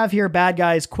helicopter, and I have here bad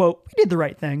guys quote, "We did the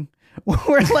right thing."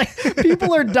 Where like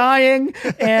people are dying,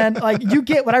 and like you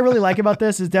get what I really like about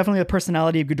this is definitely the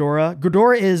personality of Ghidorah.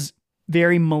 Ghidorah is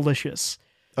very malicious.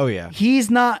 Oh yeah. He's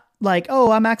not like,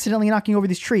 oh, I'm accidentally knocking over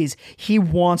these trees. He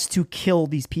wants to kill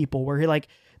these people, where he like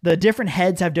the different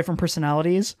heads have different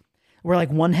personalities, where like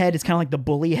one head is kind of like the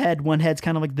bully head. One head's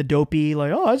kind of like the dopey,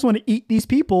 like, oh, I just want to eat these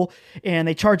people. And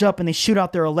they charge up and they shoot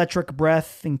out their electric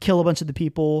breath and kill a bunch of the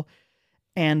people.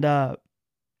 And,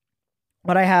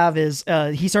 what I have is,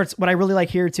 what I really like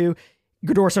here too,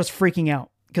 Ghidorah starts freaking out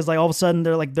because like all of a sudden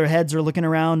they're like, their heads are looking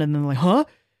around and then like, huh?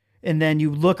 And then you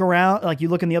look around, like you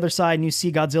look on the other side and you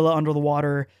see Godzilla under the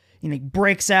water, he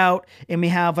breaks out. And we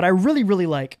have, what I really, really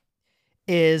like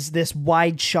is this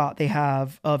wide shot they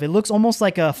have of, it looks almost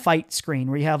like a fight screen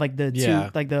where you have like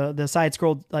the side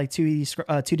scroll, like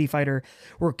 2D fighter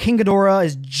where King Ghidorah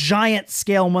is giant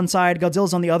scale on one side,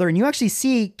 Godzilla's on the other. And you actually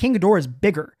see King Ghidorah is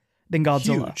bigger than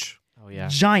Godzilla. Huge. Oh yeah.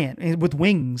 Giant with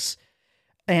wings.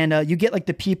 And you get like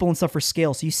the people and stuff for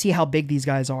scale. So you see how big these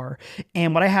guys are.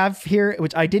 And what I have here,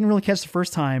 which I didn't really catch the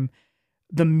first time,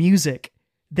 the music.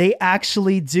 They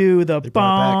actually do the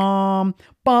bum,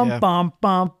 bum,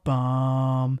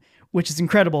 bum, which is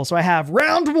incredible. So I have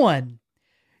round one,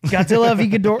 Godzilla v.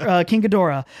 King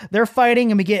Ghidorah. They're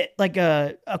fighting and we get like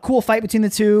a cool fight between the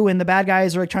two, and the bad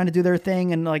guys are like trying to do their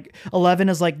thing. And like 11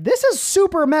 is like, this is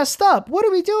super messed up. What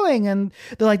are we doing? And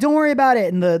they're like, don't worry about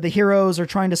it. And the heroes are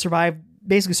trying to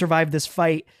basically survive this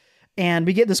fight. And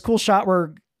we get this cool shot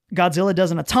where Godzilla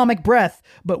does an atomic breath,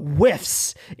 but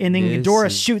whiffs. And then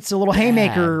Ghidorah shoots a little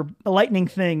haymaker, a lightning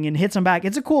thing, and hits him back.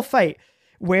 It's a cool fight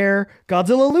where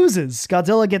Godzilla loses.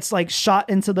 Godzilla gets like shot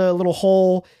into the little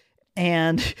hole,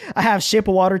 and I have Shape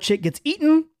of Water chick gets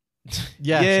eaten.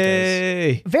 Yeah.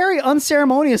 Yay. Very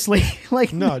unceremoniously.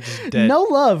 Like, No, just dead. No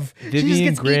love. She just Vivian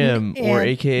gets Graham, eaten, or and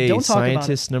AKA don't talk about it.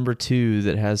 Scientist number 2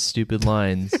 that has stupid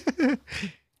lines.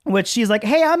 Which she's like,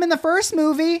 hey, I'm in the first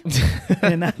movie.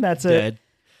 And that's Dead. it.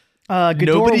 Ghidorah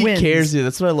Nobody wins. cares, dude.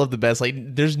 That's what I love the best. Like,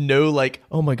 there's no like,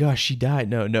 oh my gosh, she died.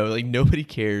 No, like nobody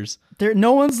cares.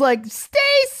 No one's like,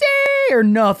 Stacy or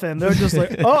nothing. They're just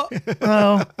like,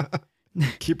 oh.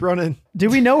 Keep running. Do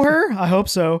we know her? I hope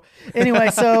so. Anyway,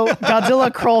 so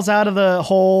Godzilla crawls out of the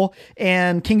hole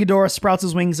and King Ghidorah sprouts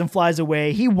his wings and flies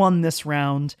away. He won this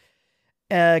round.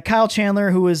 Kyle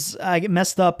Chandler, who was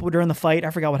messed up during the fight, I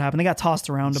forgot what happened. They got tossed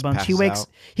around a bunch.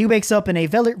 He wakes up in a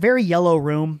very, very yellow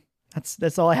room.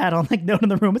 That's all I had on like note in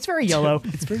the room. It's very yellow.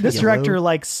 This director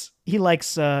likes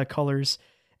colors,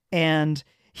 and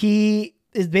he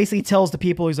basically tells the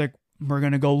people, he's like, we're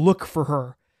gonna go look for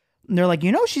her. And they're like,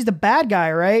 she's the bad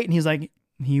guy, right? And he's like,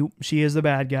 she is the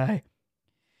bad guy.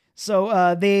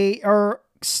 So they are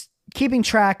keeping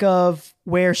track of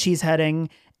where she's heading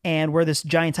and where this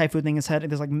giant typhoon thing is heading.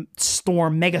 There's like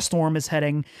mega storm is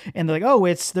heading, and they're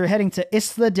like, they're heading to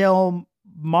Isla del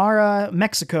Mara,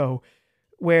 Mexico.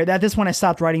 Where at this point I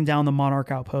stopped writing down the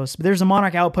Monarch Outpost. But there's a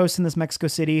Monarch Outpost in this Mexico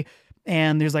City,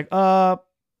 and there's like,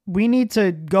 we need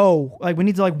to go. Like, we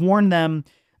need to like warn them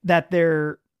that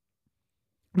they're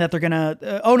gonna.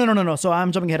 No. So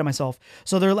I'm jumping ahead of myself.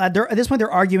 So they're at this point they're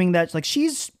arguing that like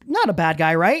she's not a bad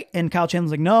guy, right? And Kyle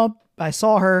Chandler's like, no, I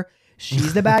saw her.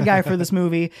 She's the bad guy for this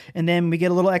movie. And then we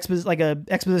get a little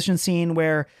exposition scene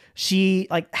where she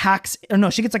like hacks, or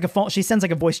no, she gets like a phone. She sends like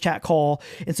a voice chat call.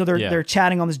 And so they're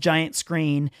chatting on this giant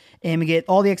screen, and we get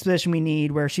all the exposition we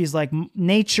need where she's like,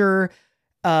 nature,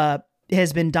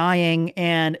 has been dying,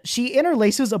 and she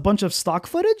interlaces a bunch of stock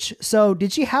footage. So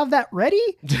did she have that ready?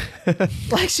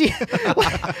 Because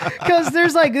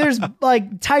there's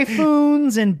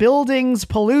typhoons and buildings,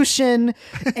 pollution,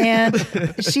 and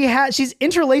she's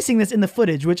interlacing this in the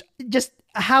footage, which just,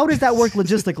 how does that work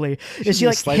logistically? Is she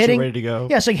like hitting, ready to go?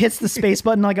 Yeah, she like hits the space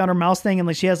button like on her mouse thing, and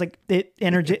like she has like it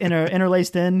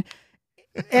interlaced in.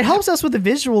 It helps us with the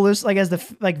visual, like as the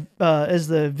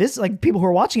people who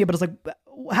are watching it, but it's like,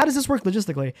 how does this work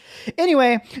logistically?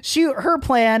 Anyway, her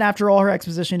plan after all her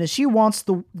exposition is she wants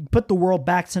to put the world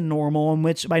back to normal, in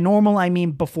which by normal I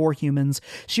mean before humans.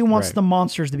 She wants the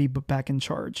monsters to be put back in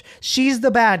charge. She's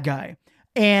the bad guy,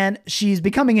 and she's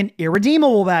becoming an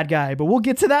irredeemable bad guy, but we'll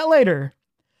get to that later.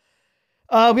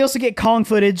 We also get Kong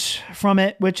footage from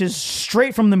it, which is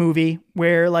straight from the movie,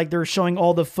 where like they're showing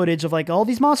all the footage of like all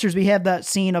these monsters. We have that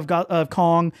scene of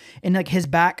Kong and like his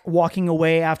back walking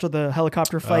away after the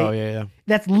helicopter fight. Oh yeah.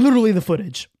 That's literally the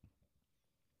footage.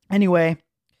 Anyway,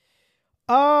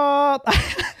 what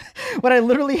I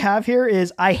literally have here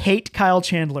is I hate Kyle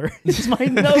Chandler. This is my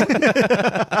note.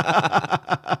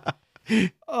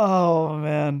 Oh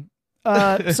man.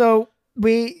 So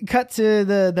we cut to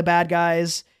the bad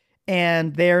guys,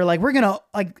 and they're like, we're gonna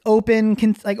like open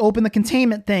the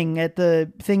containment thing at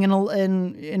the thing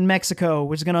in Mexico,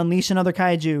 which is gonna unleash another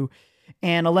kaiju.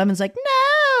 And Eleven's like,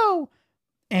 no.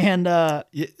 And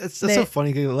that's so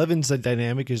funny. Eleven's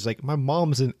dynamic is like, my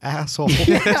mom's an asshole.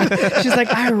 She's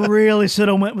like, I really should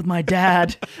have went with my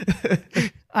dad.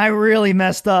 I really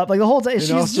messed up. Like the whole time. And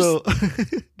she's also,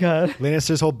 just good.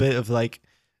 Lannister's whole bit of like,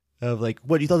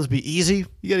 what, you thought this would be easy?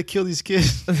 You got to kill these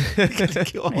kids. We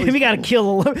got to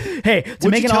kill. Hey, to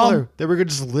What'd make you an tell omelet. her that we're gonna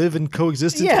just live in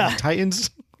coexistence with Titans?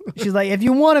 She's like, if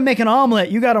you want to make an omelet,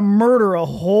 you got to murder a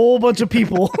whole bunch of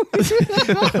people.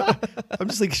 I'm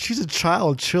just like, she's a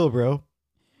child. Chill, bro.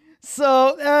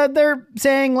 So they're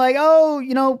saying like,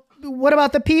 oh, what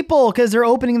about the people? Because they're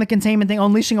opening the containment thing,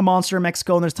 unleashing a monster in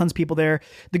Mexico, and there's tons of people there.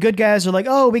 The good guys are like,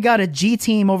 oh, we got a G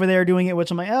team over there doing it,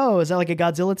 which I'm like, oh, is that like a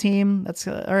Godzilla team? That's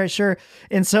all right, sure.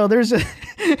 And so there's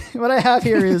what I have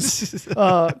here is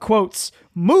quotes,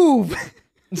 move.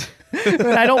 And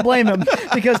I don't blame him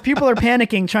because people are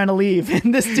panicking trying to leave,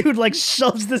 and this dude like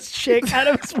shoves this chick out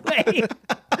of his way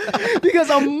because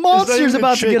a monster's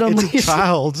about to get unleashed. It's a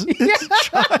child.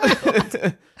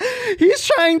 Yeah. He's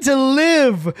trying to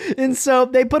live, and so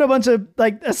they put a bunch of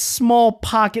like a small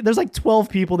pocket. There's like 12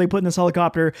 people they put in this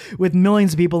helicopter with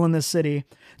millions of people in this city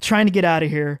trying to get out of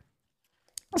here.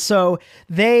 So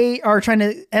they are trying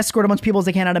to escort a bunch of people as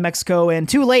they can out of Mexico, and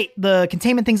too late, the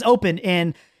containment thing's open,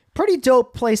 and pretty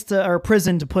dope place or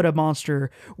prison to put a monster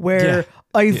where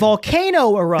a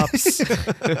volcano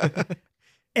erupts.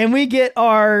 And we get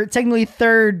our technically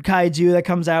third kaiju that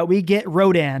comes out. We get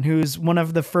Rodan, who's one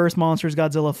of the first monsters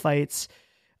Godzilla fights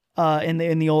in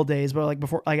the old days, but like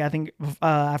before, like I think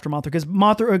after Mothra, because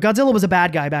Godzilla was a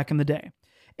bad guy back in the day,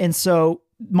 and so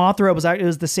Mothra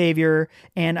was the savior,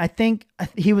 and I think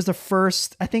he was the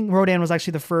first. I think Rodan was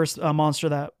actually the first monster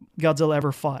that Godzilla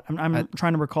ever fought. I'm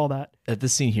trying to recall that. At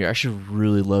this scene here, I actually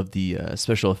really love the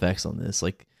special effects on this,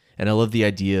 like, and I love the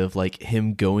idea of like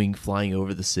him flying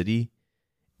over the city,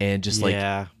 and just the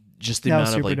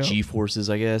amount of like dope. G forces,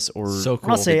 I guess, or so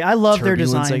cool. I'll say I love their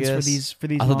turbulence, designs for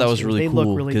these. I thought that was really they cool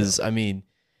look really because dope. I mean,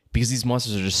 because these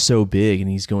monsters are just so big and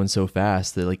he's going so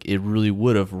fast that like it really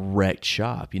would have wrecked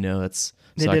shop. That's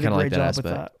They so did I a kind of great like that job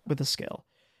aspect. with the scale.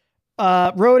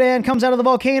 Rodan comes out of the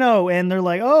volcano, and they're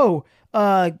like, oh,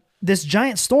 this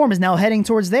giant storm is now heading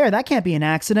towards there. That can't be an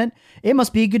accident. It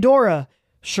must be Ghidorah.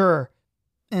 Sure.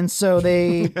 And so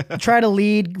they try to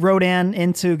lead Rodan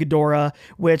into Ghidorah,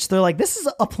 which they're like, this is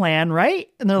a plan, right?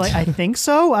 And they're like, I think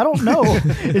so. I don't know.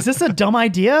 Is this a dumb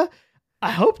idea?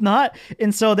 I hope not.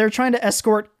 And so they're trying to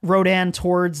escort Rodan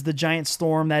towards the giant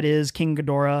storm that is King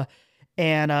Ghidorah.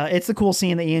 And it's the cool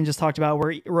scene that Ian just talked about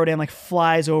where Rodan like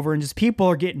flies over and just people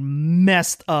are getting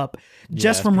messed up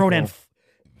just from Rodan.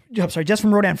 Just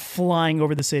from Rodan flying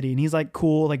over the city. And he's like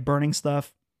cool, like burning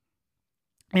stuff.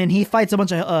 And he fights a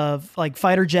bunch of like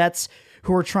fighter jets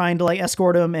who are trying to like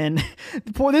escort him. And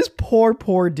this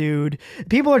poor dude,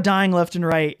 people are dying left and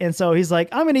right. And so he's like,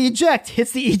 I'm going to eject,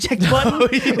 hits the eject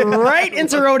button right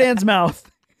into Rodan's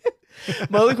mouth.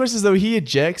 My only question is though, he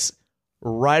ejects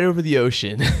right over the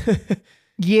ocean.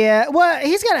 Yeah, well,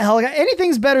 he's got a helicopter.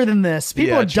 Anything's better than this.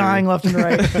 People are dying left and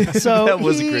right. So that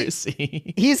was a great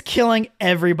scene. He's killing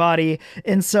everybody.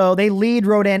 And so they lead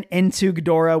Rodan into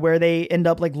Ghidorah, where they end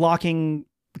up like locking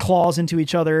claws into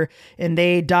each other, and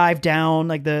they dive down.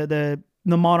 Like the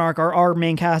monarch, our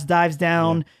main cast, dives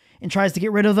down and tries to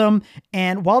get rid of them.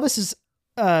 And while this is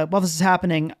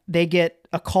happening, they get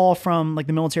a call from like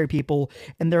the military people,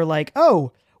 and they're like,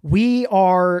 "Oh, we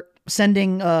are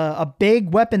sending a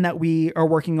big weapon that we are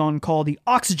working on called the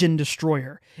Oxygen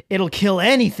Destroyer. It'll kill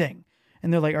anything."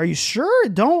 And they're like, "Are you sure?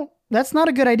 That's not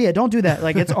a good idea. Don't do that.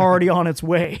 Like, it's already on its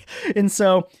way." And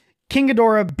so King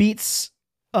Ghidorah beats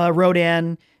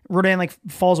Rodan. Rodan like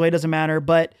falls away, doesn't matter.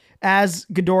 But as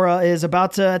Ghidorah is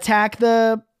about to attack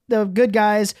the good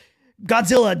guys,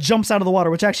 Godzilla jumps out of the water,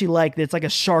 which I actually like. It's like a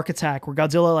shark attack where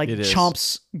Godzilla like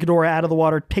chomps Ghidorah out of the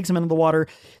water, takes him into the water.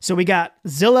 So we got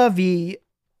Zilla v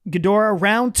Ghidorah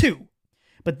round 2.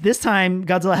 But this time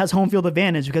Godzilla has home field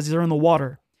advantage because they're in the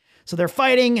water. So they're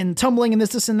fighting and tumbling and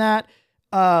this and that.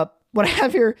 What I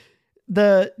have here,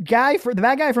 the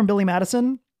bad guy from Billy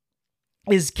Madison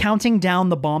is counting down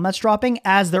the bomb that's dropping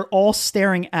as they're all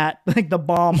staring at like the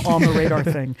bomb on the radar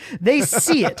thing. They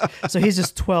see it. So he's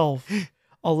just 12,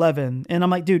 11. And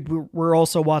I'm like, dude, we're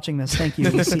also watching this. Thank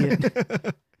you. We see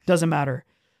it. Doesn't matter.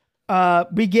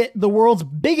 We get the world's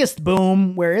biggest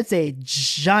boom where it's a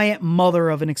giant mother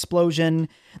of an explosion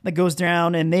that goes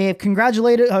down, and they have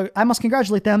congratulated, I must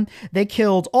congratulate them. They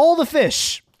killed all the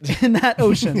fish in that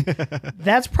ocean.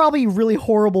 That's probably really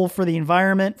horrible for the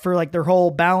environment, for like their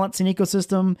whole balance and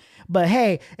ecosystem. But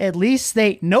hey, at least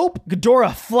nope,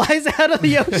 Ghidorah flies out of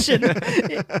the ocean.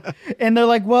 And they're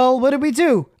like, well, what did we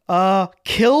do?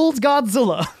 Killed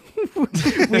Godzilla.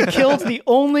 We killed the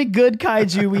only good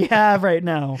kaiju we have right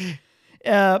now.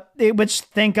 Which,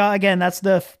 thank God, again, that's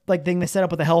the like thing they set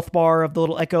up with the health bar of the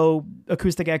little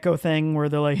acoustic echo thing where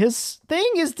they're like, his thing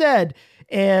is dead.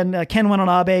 And Ken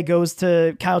Watanabe goes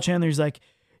to Kyle Chandler. He's like,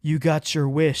 you got your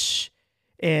wish.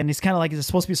 And he's kind of like, is it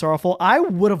supposed to be sorrowful? I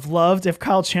would have loved if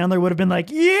Kyle Chandler would have been like,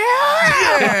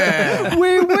 yeah!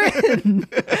 We win.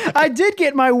 I did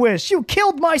get my wish. You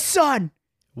killed my son.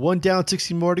 1 down,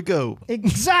 60 more to go.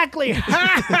 Exactly.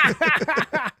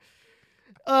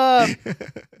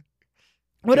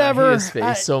 Whatever. I hate his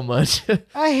face so much.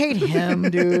 I hate him,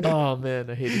 dude. Oh man,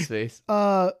 I hate his face.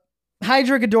 Hydra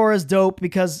Ghidorah is dope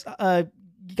because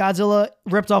Godzilla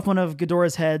ripped off one of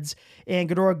Ghidorah's heads, and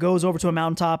Ghidorah goes over to a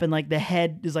mountaintop, and like the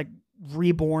head is like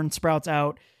reborn, sprouts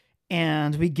out,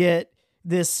 and we get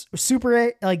this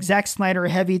super like Zack Snyder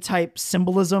heavy type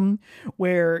symbolism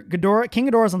where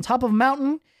King Ghidorah is on top of a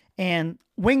mountain and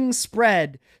wings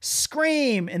spread,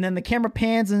 scream, and then the camera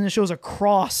pans and it shows a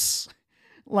cross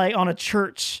like on a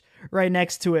church right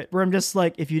next to it, where I'm just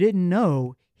like, if you didn't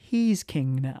know, he's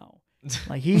king now.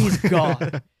 Like, he's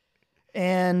God.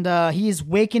 And he's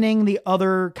wakening the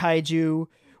other kaiju,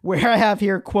 where I have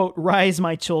here, quote, rise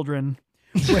my children,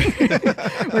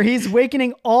 where he's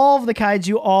wakening all of the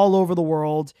kaiju all over the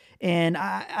world. And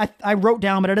I wrote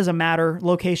down, but it doesn't matter,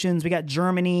 locations. We got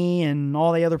Germany and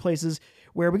all the other places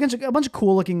where we get a bunch of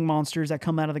cool looking monsters that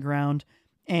come out of the ground.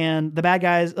 And the bad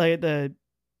guys, like the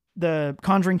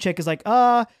Conjuring chick is like,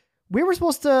 we were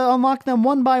supposed to unlock them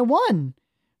one by one.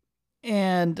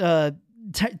 And Tywin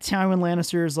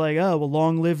Lannister is like, oh, well,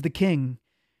 long live the king,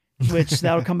 which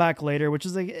that'll come back later, which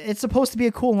is like, it's supposed to be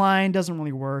a cool line. Doesn't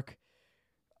really work.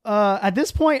 At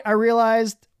this point, I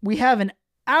realized we have an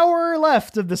hour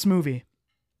left of this movie.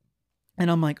 And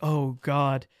I'm like, oh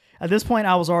God. At this point,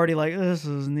 I was already like, this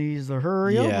needs to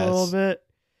hurry up a little bit.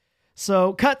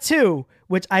 So cut 2,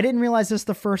 which I didn't realize this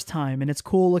the first time. And it's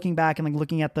cool looking back and like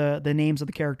looking at the names of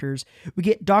the characters. We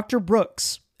get Dr.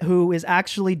 Brooks, who is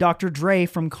actually Dr. Dre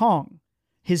from Kong,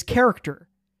 his character.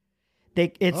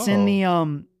 It's in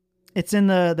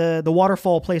the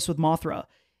waterfall place with Mothra.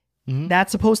 Mm-hmm.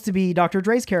 That's supposed to be Dr.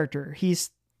 Dre's character.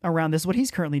 He's around. This is what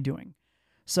he's currently doing.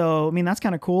 So, I mean, that's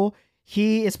kind of cool.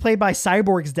 He is played by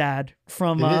Cyborg's dad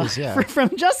from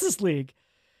Justice League.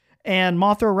 And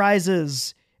Mothra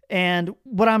rises. And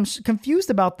what I'm confused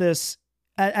about this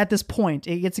at this point,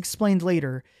 it gets explained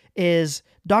later, is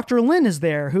Dr. Lynn is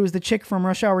there, who is the chick from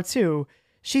Rush Hour 2.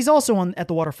 She's also at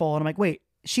the waterfall. And I'm like, wait,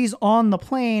 she's on the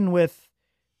plane with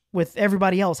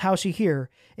everybody else. How's she here?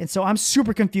 And so I'm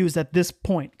super confused at this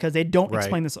point because they don't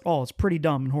explain this at all. It's pretty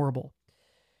dumb and horrible.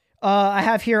 I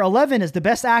have here 11 is the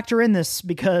best actor in this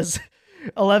because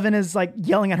 11 is like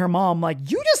yelling at her mom, like,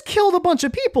 you just killed a bunch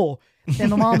of people.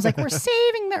 And the mom's like, we're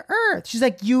saving the earth. She's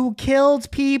like, you killed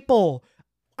people.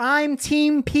 I'm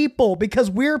team people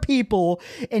because we're people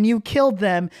and you killed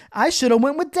them. I should have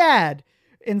went with dad.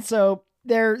 And so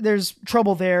there's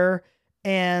trouble there.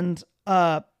 And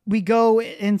we go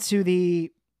into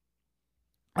the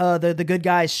good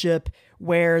guys ship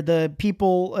where the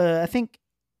people, I think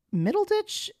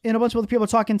Middleditch and a bunch of other people are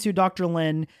talking to Dr.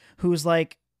 Lynn, who's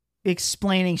like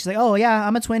explaining. She's like, oh yeah,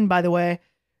 I'm a twin, by the way.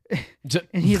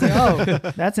 And he's like,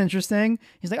 oh, that's interesting.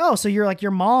 He's like, oh, so you're like,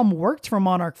 your mom worked for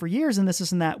Monarch for years and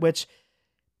this and that, which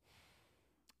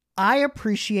I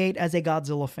appreciate as a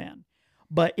Godzilla fan.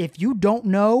 But if you don't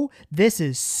know, this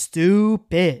is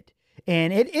stupid.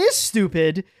 And it is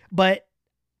stupid, but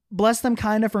bless them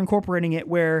kind of for incorporating it,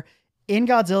 where in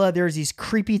Godzilla, there's these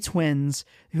creepy twins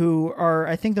who are,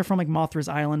 I think they're from like Mothra's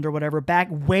Island or whatever,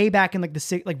 way back in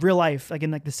like real life, like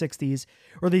in like the 60s,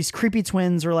 or these creepy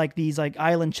twins are like these like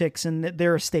island chicks, and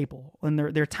they're a staple, and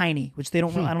they're tiny, which they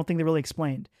don't, I don't think they really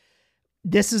explained.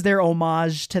 This is their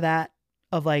homage to that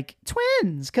of like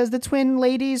twins, because the twin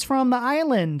ladies from the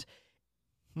island.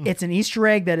 It's an Easter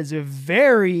egg that is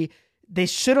they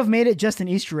should have made it just an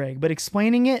Easter egg, but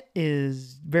explaining it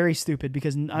is very stupid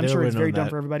because I'm sure it's very dumb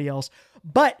for everybody else.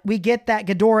 But we get that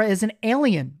Ghidorah is an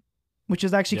alien, which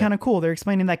is actually kind of cool. They're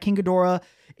explaining that King Ghidorah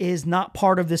is not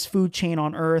part of this food chain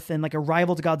on Earth and like a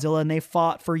rival to Godzilla, and they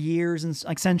fought for years and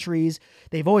like centuries.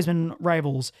 They've always been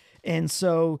rivals. And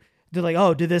so they're like,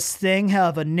 oh, did this thing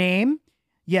have a name?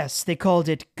 Yes, they called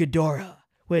it Ghidorah.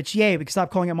 Which, yay, we can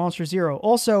stop calling it Monster Zero.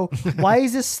 Also, why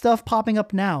is this stuff popping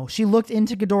up now? She looked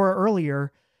into Ghidorah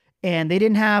earlier, and they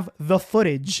didn't have the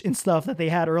footage and stuff that they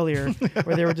had earlier,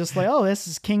 where they were just like, oh, this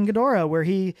is King Ghidorah, where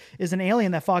he is an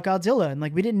alien that fought Godzilla, and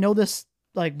like we didn't know this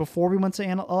like before we went to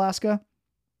Alaska,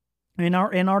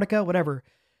 Antarctica, whatever.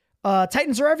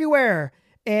 Titans are everywhere,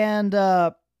 and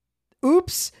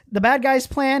oops, the bad guy's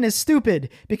plan is stupid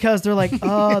because they're like,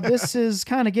 this is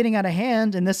kind of getting out of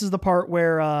hand, and this is the part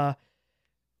where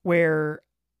so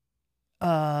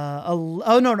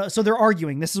they're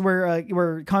arguing. This is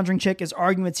where Conjuring Chick is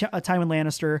arguing with Tywin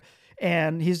Lannister,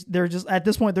 and they're just at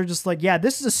this point they're just like, yeah,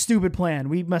 this is a stupid plan.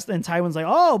 We must. And Tywin's like,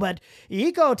 oh, but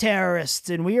eco terrorists,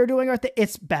 and we are doing our thing.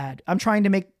 It's bad. I'm trying to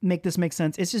make this make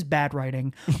sense. It's just bad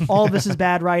writing. All of this is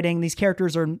bad writing. These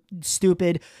characters are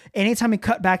stupid. Anytime we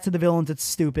cut back to the villains, it's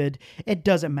stupid. It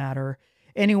doesn't matter.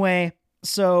 Anyway,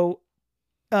 so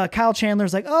Kyle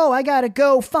Chandler's like, oh, I gotta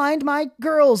go find my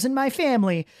girls and my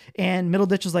family. And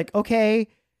Middleditch is like, okay,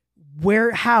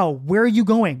 where are you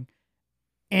going?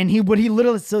 And he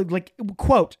literally said, like,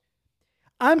 quote,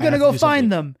 I'm gonna go find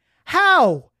them.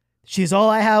 How? She's all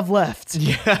I have left.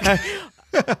 Yeah.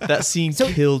 That scene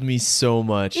killed me so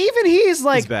much. Even he's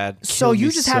like, bad. So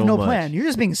you just have no plan. You're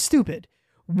just being stupid.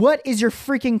 What is your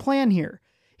freaking plan here?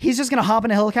 He's just going to hop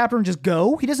in a helicopter and just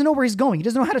go? He doesn't know where he's going. He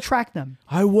doesn't know how to track them.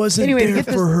 I wasn't there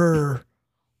for her.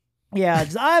 Yeah,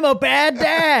 I'm a bad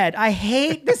dad. I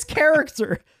hate this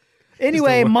character.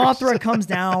 Anyway, Mothra comes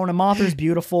down, and Mothra's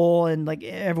beautiful, and like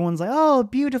everyone's like, oh,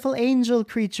 beautiful angel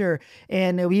creature.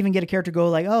 And we even get a character go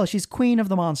like, oh, she's queen of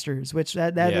the monsters, which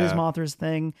that is Mothra's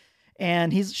thing.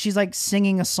 And she's like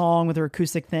singing a song with her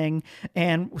acoustic thing.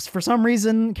 And for some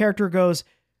reason, character goes,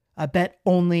 I bet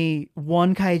only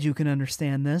one kaiju can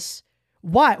understand this.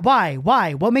 Why?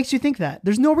 What makes you think that?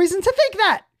 There's no reason to think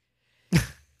that.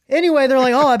 Anyway, they're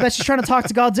like, oh, I bet she's trying to talk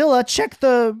to Godzilla. Check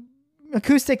the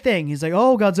acoustic thing. He's like,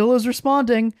 oh, Godzilla's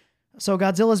responding. So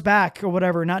Godzilla's back or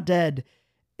whatever, not dead.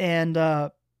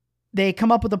 And they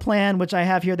come up with a plan, which I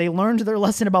have here. They learned their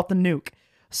lesson about the nuke.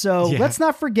 So let's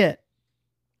not forget.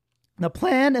 The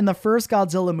plan in the first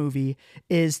Godzilla movie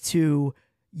is to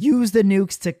use the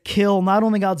nukes to kill not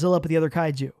only Godzilla, but the other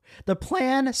kaiju. The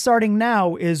plan starting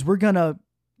now is we're going to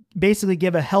basically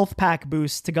give a health pack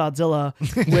boost to Godzilla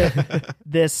with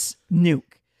this nuke.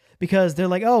 Because they're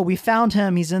like, oh, we found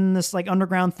him. He's in this like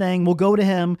underground thing. We'll go to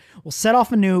him. We'll set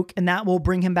off a nuke, and that will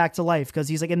bring him back to life. Because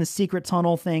he's like in the secret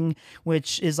tunnel thing,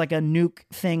 which is like a nuke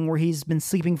thing where he's been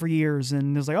sleeping for years.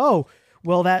 And it's like, oh,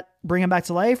 will that bring him back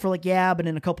to life? We're like, yeah, but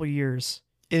in a couple of years.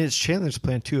 And it's Chandler's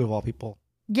plan too, of all people.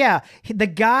 Yeah, the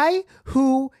guy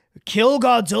who killed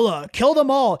Godzilla, killed them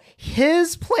all,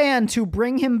 his plan to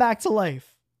bring him back to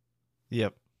life.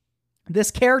 Yep.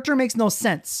 This character makes no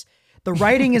sense. The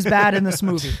writing is bad in this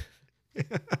movie.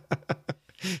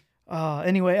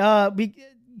 Anyway,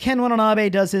 Ken Watanabe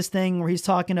does his thing where he's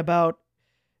talking about,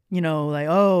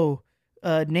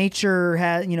 like, nature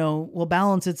has, will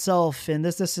balance itself and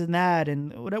this and that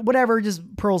and whatever,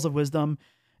 just pearls of wisdom.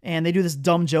 And they do this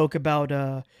dumb joke about,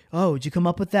 did you come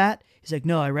up with that? He's like,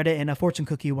 no, I read it in a fortune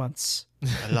cookie once.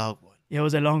 A long one. Yeah, it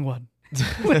was a long one.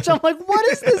 Which I'm like, what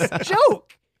is this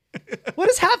joke? What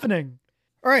is happening?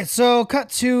 All right, so cut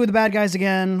to the bad guys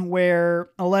again,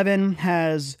 where 11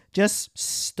 has just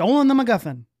stolen the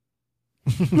MacGuffin.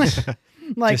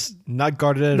 Like, just not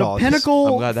guarded at all. The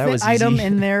pinnacle item easy.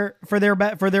 in there for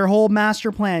their whole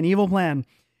master plan, evil plan.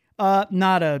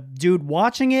 Not a dude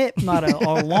watching it, not an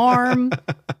alarm,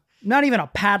 not even a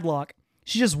padlock.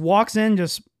 She just walks in,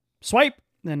 just swipe,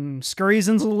 and scurries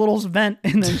into the little vent,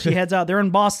 and then she heads out. They're in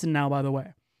Boston now, by the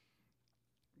way.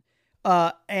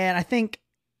 And I think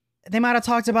they might have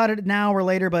talked about it now or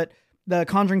later, but the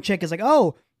Conjuring chick is like,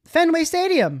 oh, Fenway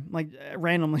Stadium, like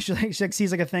randomly. She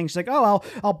sees like a thing. She's like, oh,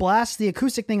 I'll blast the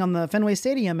acoustic thing on the Fenway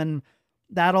Stadium, and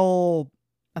that'll,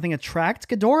 I think, attract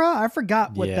Ghidorah. I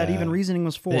forgot what that even reasoning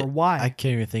was for. Why? I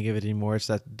can't even think of it anymore. It's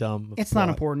that dumb. It's not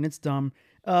important. It's dumb.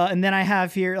 And then I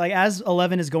have here, like, as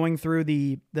 11 is going through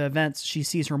the events, she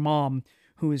sees her mom,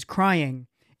 who is crying,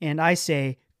 and I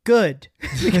say, good,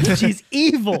 because she's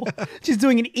evil. She's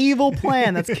doing an evil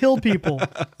plan that's killed people.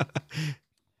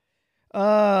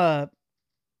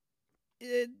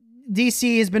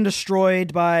 DC has been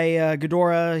destroyed by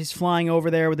Ghidorah. He's flying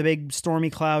over there with a big stormy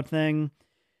cloud thing.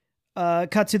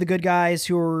 Cut to the good guys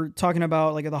who are talking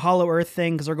about like the Hollow Earth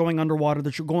thing because they're going underwater.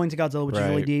 They're going to Godzilla, which is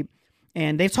really deep.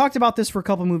 And they've talked about this for a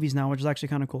couple movies now, which is actually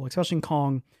kind of cool, especially in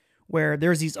Kong, where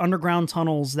there's these underground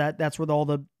tunnels that's where all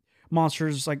the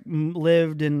monsters like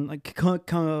lived and like could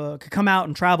come out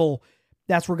and travel.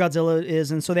 That's where Godzilla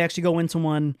is. And so they actually go into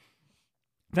one,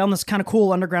 found this kind of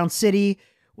cool underground city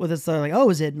with this like, oh,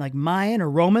 is it like Mayan or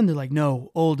Roman? They're like,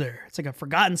 no, older. It's like a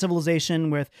forgotten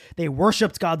civilization where they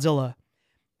worshipped Godzilla.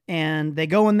 and they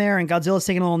go in there, and Godzilla's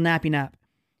taking a little nappy nap.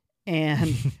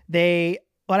 And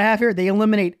what I have here, they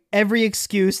eliminate every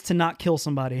excuse to not kill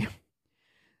somebody.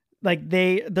 Like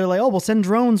they're like, oh, we'll send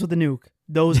drones with a nuke.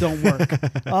 Those don't work.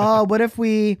 What if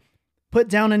we put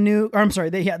down a nuke? Or I'm sorry,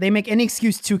 they make any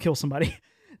excuse to kill somebody.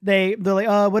 They're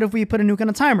like, what if we put a nuke on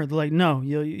a timer? They're like, no,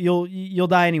 you'll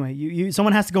die anyway.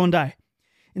 Someone has to go and die.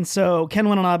 And so Ken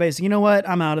Watanabe said, you know what?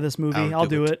 I'm out of this movie. I'll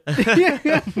do it.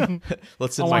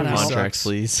 Let's send my contracts,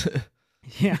 please.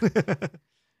 Yeah.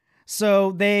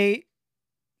 So they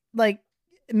like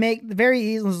make very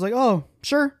easy. It's like, oh,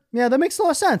 sure. Yeah, that makes a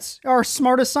lot of sense. Our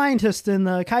smartest scientist in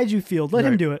the kaiju field. Let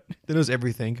him do it. That knows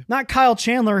everything. Not Kyle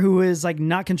Chandler, who is like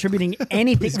not contributing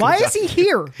anything. Why is he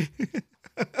here?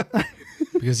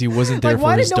 Because he wasn't there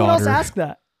for his daughter. Why did no one else ask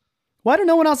that? Why did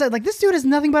no one else ask? Like, this dude is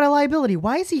nothing but a liability.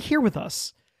 Why is he here with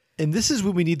us? And this is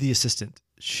when we need the assistant.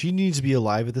 She needs to be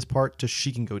alive at this part so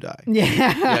she can go die.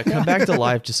 Yeah. Come back to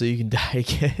life just so you can die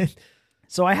again.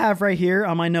 So I have right here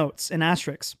on my notes an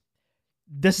asterisk.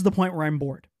 This is the point where I'm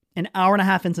bored. An hour and a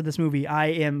half into this movie,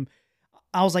 I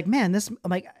was like, man, I'm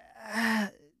like,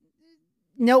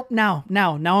 nope, now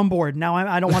I'm bored. Now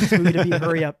I don't want this movie to be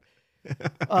hurry up.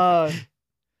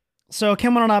 So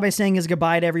Ken Watanabe saying his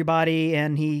goodbye to everybody,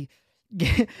 and he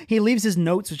leaves his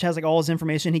notes, which has like all his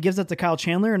information. He gives it to Kyle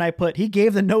Chandler, and I put, he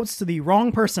gave the notes to the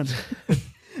wrong person.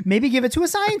 Maybe give it to a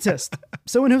scientist,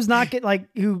 someone who's not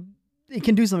who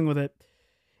can do something with it.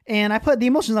 And I put, the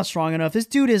emotion's not strong enough. This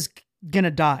dude is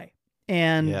gonna die,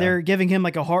 and they're giving him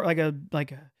like a heart, like a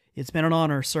it's been an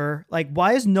honor, sir. Like,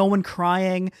 why is no one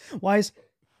crying? Why is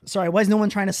no one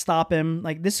trying to stop him?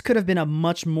 Like, this could have been a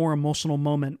much more emotional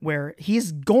moment where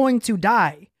he's going to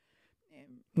die.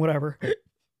 Whatever.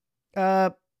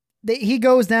 He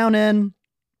goes down in,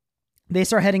 they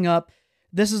start heading up.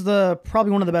 This is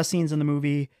probably one of the best scenes in the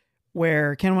movie,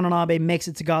 where Ken Watanabe makes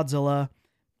it to Godzilla,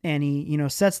 and he,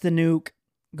 sets the nuke,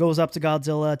 goes up to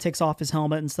Godzilla, takes off his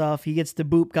helmet and stuff. He gets to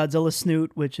boop Godzilla's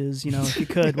snoot, which is, if you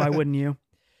could, why wouldn't you?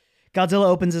 Godzilla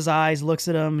opens his eyes, looks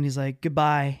at him, and he's like,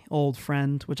 goodbye, old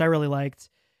friend, which I really liked.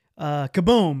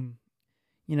 Kaboom.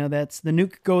 That's the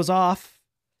nuke goes off.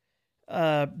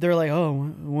 They're like,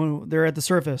 oh, they're at the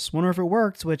surface. Wonder if it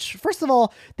worked, which, first of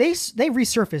all, they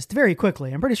resurfaced very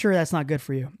quickly. I'm pretty sure that's not good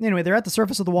for you. Anyway, they're at the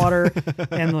surface of the water, and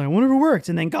they're like, wonder if it worked.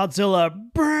 And then Godzilla,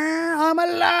 I'm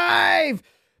alive!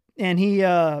 And he,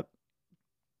 what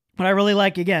I really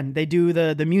like, again, they do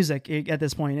the music at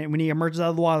this point. When he emerges out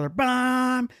of the water,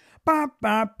 bam, bam,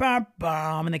 bam, bam,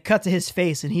 bam, and they cut to his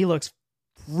face, and he looks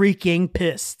freaking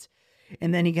pissed.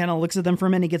 And then he kind of looks at them for a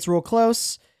minute, he gets real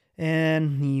close,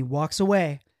 and he walks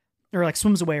away, or like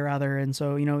swims away rather. And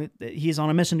so, he's on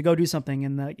a mission to go do something.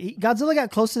 And Godzilla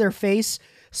got close to their face,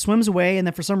 swims away. And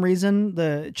then for some reason,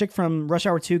 the chick from Rush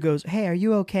Hour 2 goes, hey, are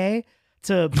you okay?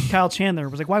 To Kyle Chandler.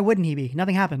 Was like, why wouldn't he be?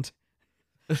 Nothing happened.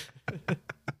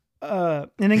 And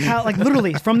then Kyle, like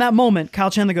literally from that moment,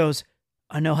 Kyle Chandler goes,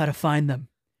 I know how to find them.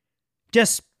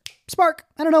 Just spark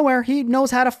out of nowhere. He knows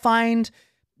how to find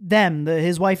them,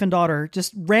 his wife and daughter,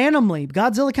 just randomly.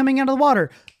 Godzilla coming out of the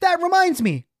water. That reminds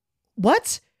me.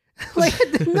 What? Like,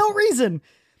 no reason.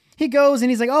 He goes and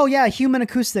he's like, oh yeah, human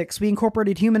acoustics. We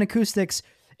incorporated human acoustics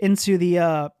into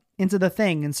the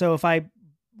thing. And so if I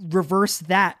reverse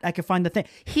that, I could find the thing.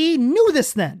 He knew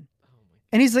this then.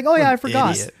 And he's like, oh yeah, I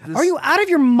forgot. Are you out of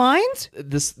your mind?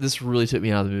 This really took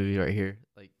me out of the movie right here.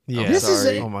 Like, yeah. This is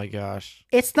oh my gosh.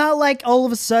 It's not like all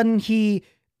of a sudden he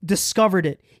discovered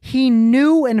it. He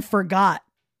knew and forgot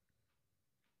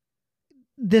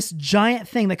this giant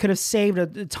thing that could have saved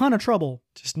a ton of trouble.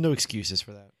 Just no excuses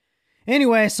for that.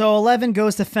 Anyway, so 11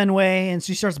 goes to Fenway and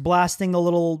she starts blasting the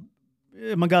little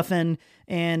MacGuffin,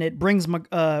 and it brings which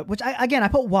I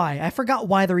put why. I forgot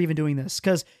why they're even doing this,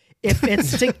 because if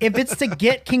it's to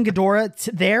get King Ghidorah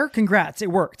there, congrats,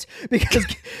 it worked, because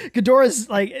Ghidorah's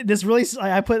like this really.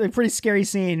 I put a pretty scary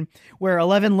scene where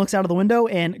 11 looks out of the window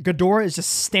and Ghidorah is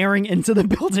just staring into the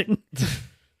building,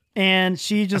 and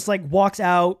she just like walks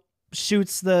out,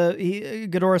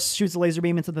 Ghidorah shoots a laser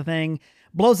beam into the thing,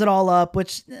 blows it all up,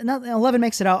 which 11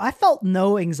 makes it out. I felt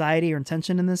no anxiety or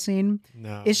tension in this scene.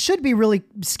 No. It should be really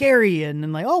scary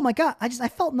and like, oh my God, I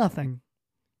felt nothing.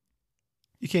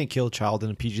 You can't kill a child in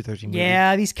a PG-13 movie.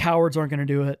 Yeah, these cowards aren't going to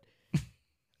do it.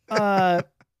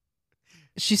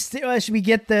 We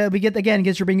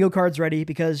get your bingo cards ready,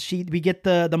 because we get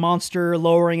the monster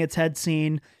lowering its head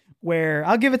scene, where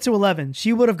I'll give it to 11.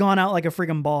 She would have gone out like a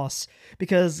freaking boss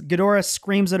because Ghidorah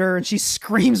screams at her and she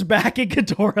screams back at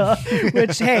Ghidorah,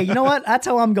 which, hey, you know what? That's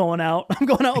how I'm going out. I'm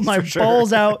going out with my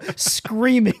balls out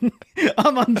screaming.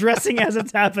 I'm undressing as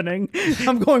it's happening.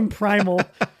 I'm going primal.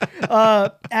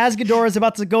 As Ghidorah is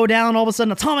about to go down, all of a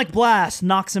sudden, atomic blast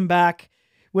knocks him back,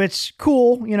 which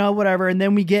cool, you know, whatever. And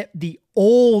then we get the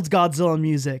old Godzilla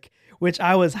music, which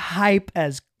I was hype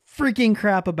as freaking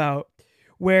crap about,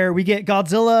 where we get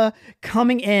Godzilla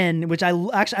coming in, which I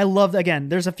loved. Again,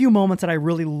 there's a few moments that I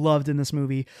really loved in this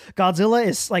movie. Godzilla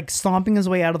is like stomping his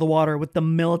way out of the water with the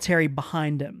military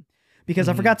behind him. Because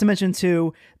I forgot to mention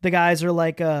too, the guys are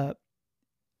like,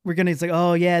 it's like,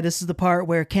 oh yeah, this is the part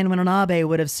where Ken Watanabe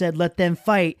would have said, let them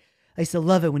fight. I used to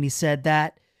love it when he said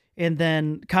that. And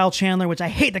then Kyle Chandler, which I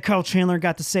hate that Kyle Chandler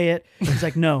got to say it. He's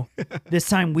like, no, this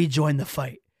time we join the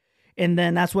fight. And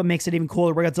then that's what makes it even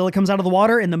cooler, where Godzilla comes out of the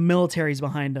water and the military's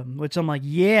behind him, which I'm like,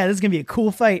 yeah, this is going to be a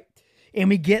cool fight. And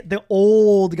we get the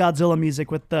old Godzilla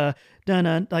music with the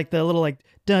like the little like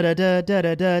da da da da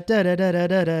da da da da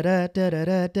da da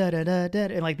da da da da,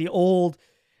 and like the old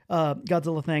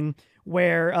Godzilla thing,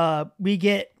 where we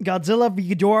get Godzilla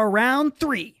v Ghidorah round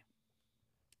 3.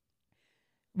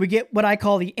 We get what I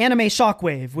call the anime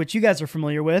shockwave, which you guys are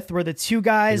familiar with, where the two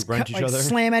guys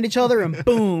slam at each other and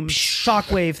boom,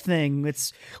 shockwave thing.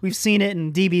 We've seen it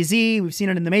in DBZ, we've seen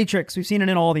it in The Matrix, we've seen it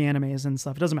in all the animes and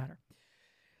stuff. It doesn't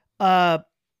matter.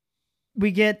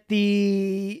 We get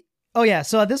the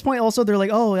so at this point also they're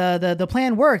like, the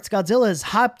plan worked. Godzilla's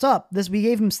hopped up. We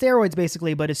gave him steroids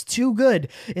basically, but it's too good.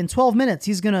 In 12 minutes,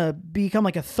 he's gonna become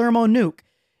like a thermo nuke.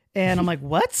 And I'm like,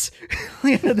 what?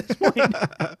 At this point,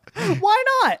 why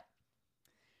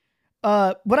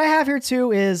not? What I have here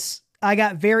too is I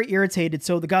got very irritated.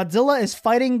 So the Godzilla is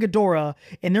fighting Ghidorah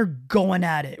and they're going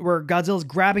at it, where Godzilla's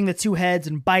grabbing the two heads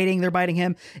and they're biting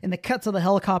him. And the cut to the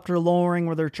helicopter lowering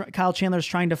where Kyle Chandler's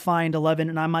trying to find 11.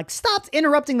 And I'm like, stop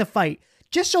interrupting the fight.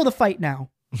 Just show the fight now.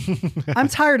 I'm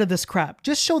tired of this crap.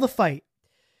 Just show the fight.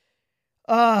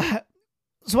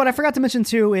 So what I forgot to mention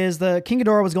too is the King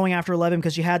Ghidorah was going after 11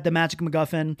 because she had the magic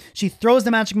MacGuffin. She throws the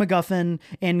magic MacGuffin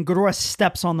and Ghidorah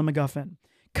steps on the MacGuffin.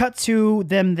 Cut to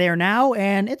them there now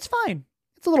and it's fine.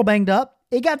 It's a little banged up.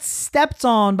 It got stepped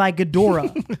on by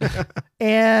Ghidorah.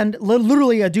 And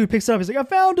literally a dude picks it up. He's like, I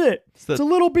found it. It's a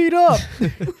little beat up.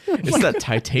 It's that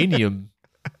titanium.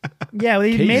 Yeah,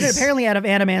 they made it apparently out of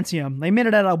adamantium. They made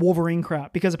it out of Wolverine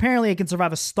crap because apparently it can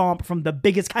survive a stomp from the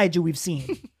biggest kaiju we've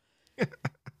seen.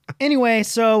 Anyway,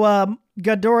 so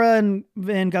Ghidorah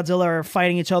and Godzilla are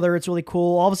fighting each other. It's really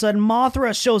cool. All of a sudden,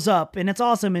 Mothra shows up, and it's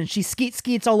awesome. And she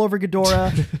skeets all over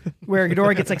Ghidorah, where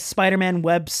Ghidorah gets like Spider-Man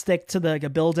web stick to the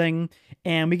building.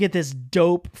 And we get this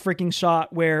dope freaking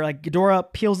shot where like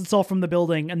Ghidorah peels itself from the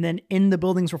building, and then in the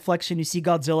building's reflection, you see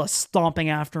Godzilla stomping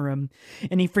after him,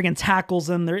 and he freaking tackles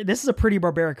him. This is a pretty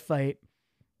barbaric fight.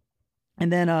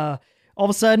 And then all of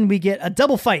a sudden, we get a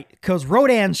double fight because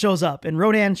Rodan shows up, and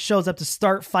Rodan shows up to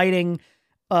start fighting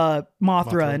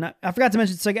Mothra. And I forgot to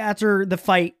mention, it's like after the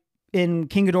fight in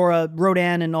King Ghidorah,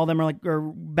 Rodan and all them are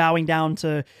bowing down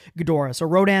to Ghidorah. So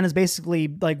Rodan is basically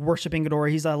like worshiping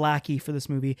Ghidorah. He's a lackey for this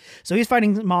movie. So he's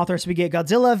fighting Mothra. So we get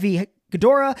Godzilla v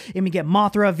Ghidorah, and we get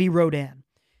Mothra v Rodan.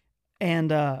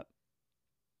 And I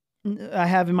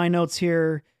have in my notes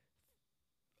here.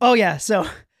 Oh yeah, so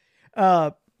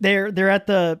they're at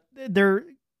the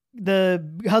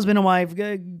husband and wife,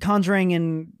 Conjuring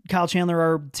and Kyle Chandler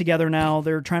are together now.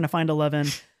 They're trying to find 11.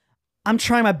 I'm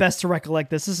trying my best to recollect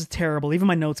this. This is terrible. Even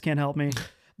my notes can't help me.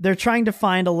 They're trying to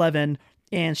find 11,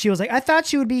 and she was like, I thought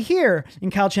she would be here.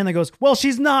 And Kyle Chandler goes, well,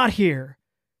 she's not here.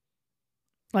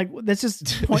 Like, that's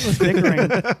just pointless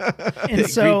bickering. And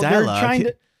so they're trying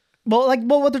to,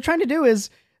 what they're trying to do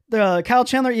is Kyle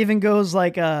Chandler even goes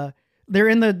like, they're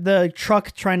in the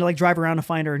truck trying to like drive around to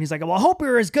find her. And he's like, well, I hope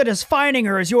you're as good as finding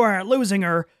her as you are at losing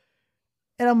her.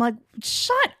 And I'm like,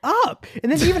 shut up.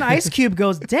 And then even Ice Cube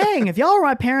goes, dang, if y'all were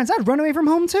my parents, I'd run away from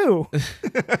home too.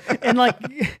 And like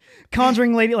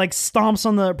Conjuring lady like stomps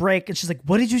on the brake and she's like,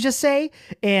 what did you just say?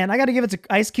 And I got to give it to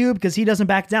Ice Cube because he doesn't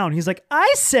back down. He's like, I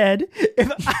said,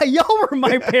 if y'all were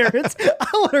my parents, I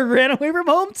would have ran away from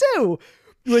home too.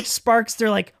 Which sparks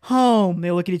their like home. They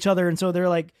look at each other. And so they're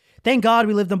like, thank God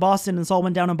we lived in Boston and this all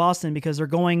went down in Boston because they're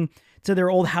going to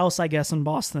their old house, I guess, in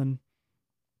Boston.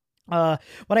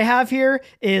 What I have here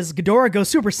is Ghidorah goes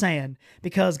Super Saiyan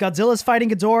because Godzilla's fighting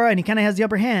Ghidorah and he kind of has the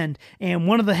upper hand. And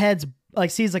one of the heads like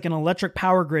sees like an electric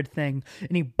power grid thing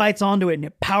and he bites onto it and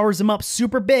it powers him up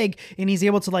super big. And he's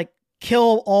able to like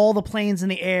kill all the planes in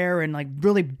the air and like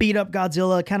really beat up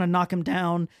Godzilla, kind of knock him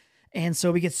down. And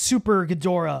so we get Super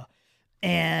Ghidorah.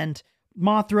 And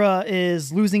Mothra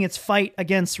is losing its fight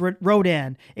against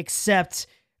Rodan, except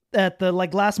at the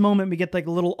last moment we get a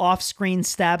little off-screen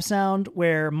stab sound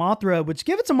where Mothra, which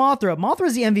give it to Mothra. Mothra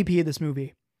is the MVP of this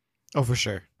movie. Oh, for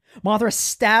sure. Mothra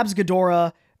stabs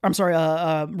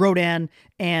Rodan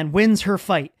and wins her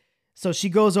fight. So she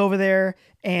goes over there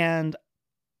and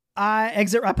I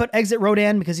put exit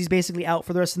Rodan because he's basically out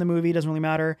for the rest of the movie. It doesn't really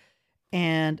matter.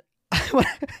 And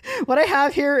what I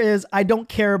have here is I don't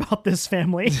care about this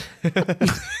family.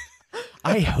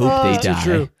 I hope they die.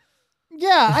 True.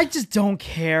 Yeah, I just don't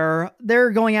care. They're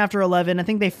going after 11. I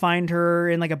think they find her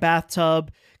in a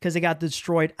bathtub because they got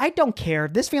destroyed. I don't care.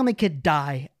 This family could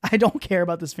die. I don't care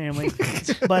about this family.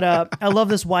 But I love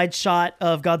this wide shot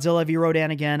of Godzilla v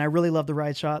Rodan again. I really love the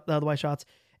wide shots.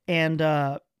 And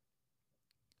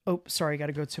sorry, I got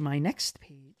to go to my next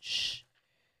page.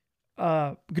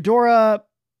 Ghidorah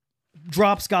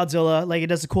drops Godzilla. It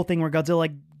does a cool thing where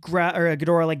Godzilla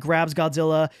Ghidorah grabs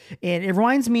Godzilla, and it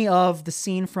reminds me of the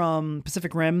scene from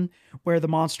Pacific Rim where the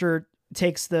monster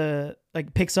takes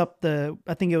picks up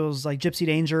I think it was Gypsy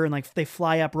Danger, and they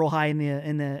fly up real high in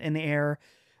the air.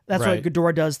 That's right. what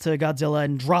Ghidorah does to Godzilla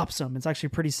and drops him. It's actually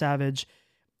pretty savage.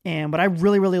 And what I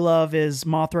really, really love is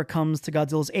Mothra comes to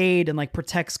Godzilla's aid and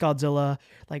protects Godzilla,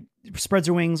 spreads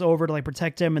her wings over to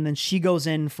protect him, and then she goes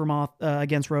in for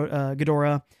against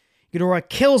Ghidorah. Ghidorah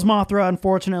kills Mothra,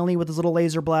 unfortunately, with his little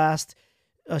laser blast.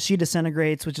 She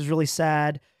disintegrates, which is really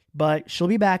sad, but she'll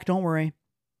be back, don't worry.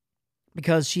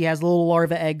 Because she has little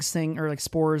larva eggs thing, or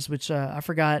spores, which I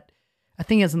forgot. I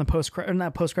think it's in the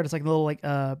not post-credits, the little,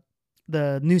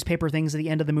 the newspaper things at the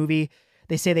end of the movie.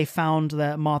 They say they found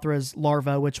that Mothra's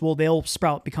larva, which they'll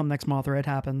sprout, become next Mothra. It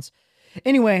happens.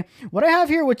 Anyway, what I have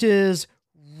here, which is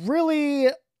really,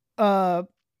 what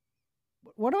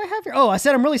do I have here? Oh, I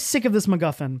said I'm really sick of this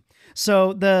MacGuffin.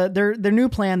 So their new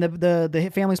plan,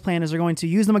 the family's plan, is they're going to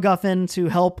use the MacGuffin to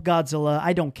help Godzilla.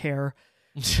 I don't care.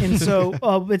 And so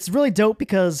it's really dope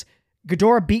because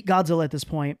Ghidorah beat Godzilla at this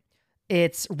point.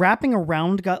 It's wrapping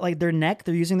around their neck.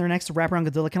 They're using their necks to wrap around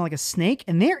Godzilla, kind of like a snake,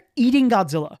 and they're eating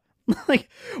Godzilla.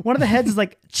 One of the heads is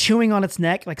chewing on its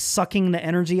neck, sucking the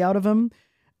energy out of him,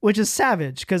 which is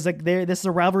savage because this is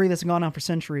a rivalry that's gone on for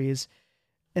centuries.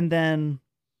 And then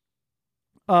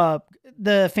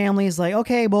the family's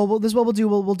okay, well, this is what we'll do.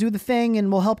 We'll do the thing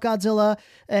and we'll help Godzilla.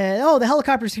 The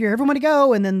helicopter's here. Everybody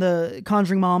go. And then the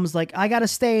Conjuring mom's I got to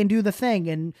stay and do the thing.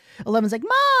 And Eleven's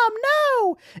Mom,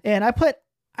 no. And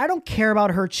I don't care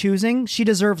about her choosing. She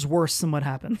deserves worse than what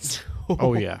happens.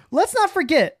 Oh, yeah. Let's not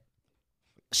forget,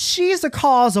 she's the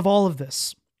cause of all of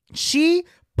this. She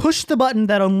pushed the button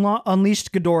that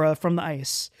unleashed Ghidorah from the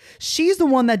ice. She's the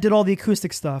one that did all the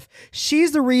acoustic stuff.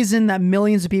 She's the reason that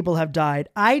millions of people have died.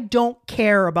 I don't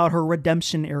care about her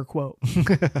redemption, air quote.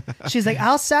 She's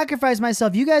I'll sacrifice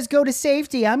myself. You guys go to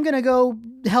safety. I'm going to go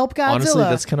help Godzilla. Honestly,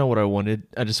 that's kind of what I wanted.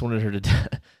 I just wanted her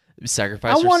to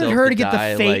sacrifice herself. I wanted her to get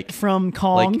die, the fate from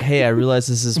Kong. Hey, I realize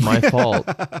this is my fault.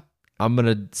 I'm going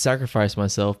to sacrifice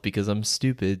myself because I'm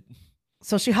stupid.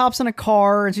 So she hops in a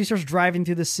car and she starts driving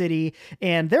through the city,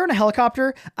 and they're in a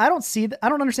helicopter. I don't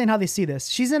understand how they see this.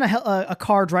 She's in a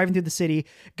car driving through the city.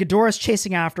 Ghidorah's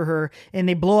chasing after her, and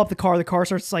they blow up the car. The car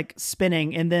starts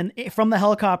spinning, and then from the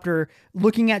helicopter,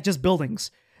 looking at just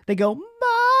buildings, they go,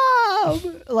 "Mom!"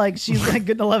 She's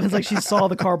Eleven's she saw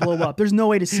the car blow up. There's no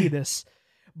way to see this,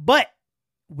 but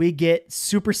we get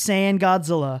Super Saiyan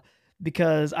Godzilla.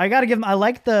 Because I gotta give them, I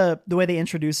like the way they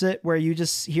introduce it, where you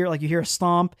just hear you hear a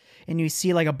stomp and you see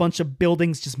a bunch of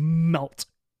buildings just melt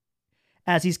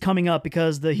as he's coming up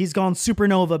because he's gone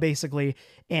supernova basically,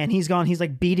 and he's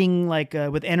beating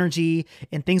with energy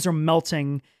and things are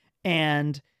melting,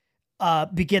 and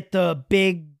we get the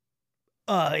big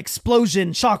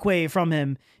explosion shockwave from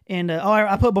him. And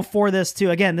I put before this too.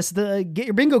 Again, this is get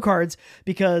your bingo cards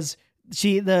because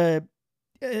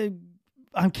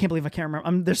I can't believe I can't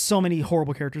remember. There's so many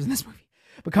horrible characters in this movie.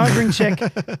 But Conjuring chick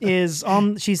she's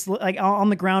on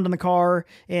the ground in the car,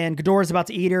 and Ghidorah's about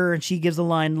to eat her, and she gives the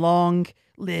line, "Long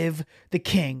live the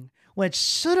king," which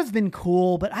should have been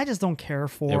cool, but I just don't care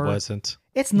for. It wasn't.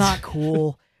 It's not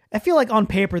cool. I feel on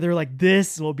paper they're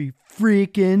this will be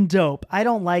freaking dope. I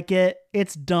don't like it.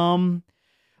 It's dumb.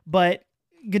 But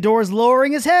Ghidorah's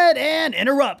lowering his head and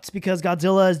interrupts because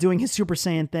Godzilla is doing his Super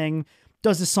Saiyan thing.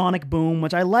 Does the sonic boom,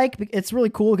 which I like. It's really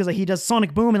cool because he does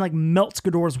sonic boom and melts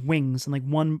Ghidorah's wings in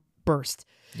one burst.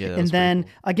 Yeah, and then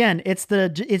cool. Again, it's the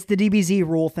DBZ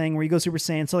rule thing where you go Super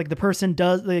Saiyan. So the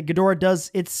Ghidorah does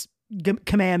its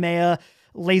Kamehameha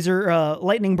laser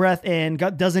lightning breath and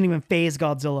doesn't even phase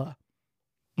Godzilla.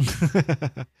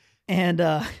 And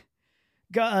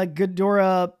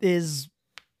Ghidorah is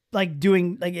like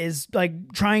doing like is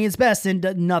like trying its best and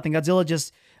nothing. Godzilla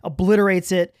just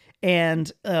obliterates it,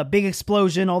 and a big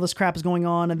explosion. All this crap is going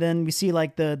on, and then we see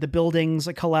like the buildings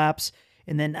like collapse.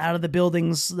 And then out of the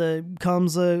buildings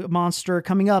comes a monster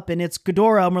coming up, and it's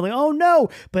Ghidorah. And we're like, oh no.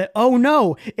 But oh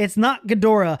no, it's not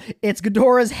Ghidorah. It's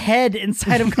Ghidorah's head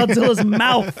inside of Godzilla's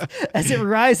mouth as it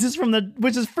rises from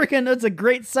which is freaking, it's a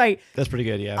great sight. That's pretty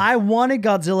good, yeah. I wanted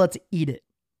Godzilla to eat it.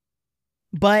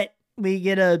 But we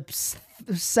get a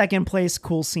second place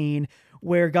cool scene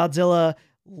where Godzilla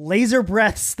laser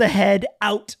breaths the head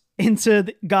out into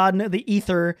the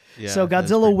ether. Yeah, so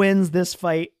Godzilla wins this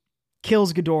fight,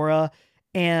 kills Ghidorah.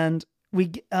 And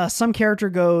some character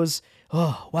goes,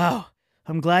 oh, wow,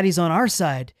 I'm glad he's on our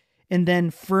side. And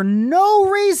then for no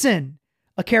reason,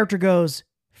 a character goes,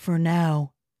 for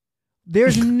now.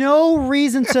 There's no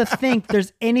reason to think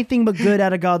there's anything but good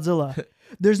out of Godzilla.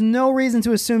 There's no reason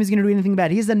to assume he's going to do anything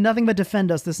bad. He's done nothing but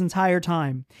defend us this entire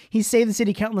time. He saved the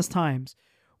city countless times.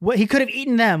 He could have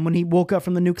eaten them when he woke up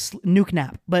from the nuke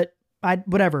nap, but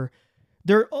whatever.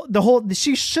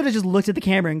 She should have just looked at the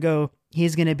camera and go,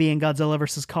 he's going to be in Godzilla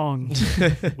vs. Kong.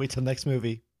 Wait till next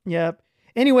movie. Yep.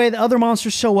 Anyway, the other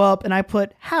monsters show up, and I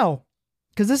put, how?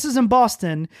 Because this is in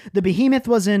Boston. The behemoth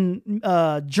was in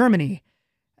Germany.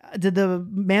 Did the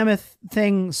mammoth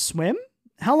thing swim?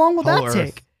 How long will that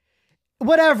take?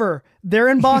 Whatever. They're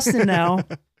in Boston now.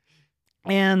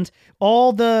 And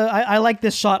I like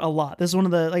this shot a lot. This is one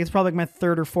of the, like, it's probably like my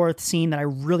third or fourth scene that I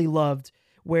really loved,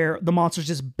 where the monsters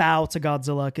just bow to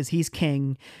Godzilla because he's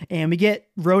king. And we get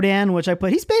Rodan, which I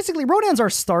put, Rodan's our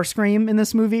Starscream in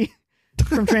this movie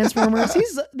from Transformers.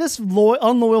 He's this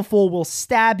unloyal fool will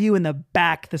stab you in the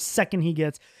back the second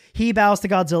he bows to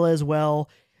Godzilla as well.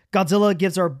 Godzilla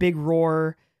gives our big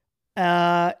roar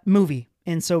movie.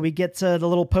 And so we get to the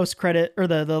little post-credit, or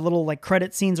the little like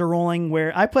credit scenes are rolling,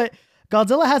 where I put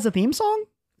Godzilla has a theme song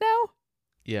now.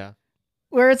 Yeah.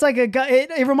 Where it's like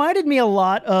it reminded me a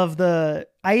lot of the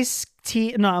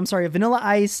Vanilla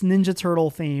Ice Ninja Turtle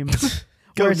theme.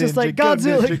 Where it's just like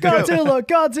Godzilla, Godzilla,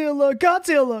 Godzilla,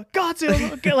 Godzilla,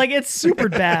 Godzilla. Like, it's super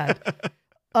bad.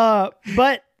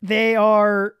 But they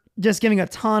are just giving a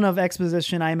ton of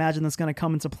exposition, I imagine, that's going to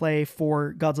come into play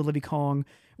for Godzilla v. Kong,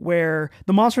 where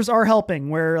the monsters are helping,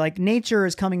 where like nature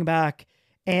is coming back,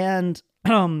 and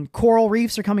coral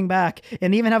reefs are coming back,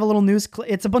 and they even have a little news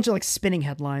it's a bunch of like spinning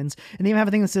headlines, and they even have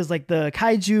a thing that says like the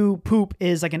kaiju poop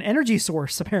is like an energy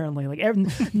source, apparently. Like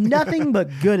nothing but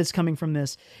good is coming from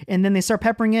this. And then they start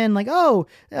peppering in like,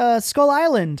 Skull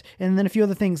Island, and then a few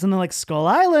other things, and they're like, Skull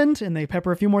Island, and they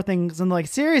pepper a few more things, and they're like,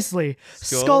 seriously,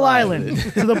 Skull Island.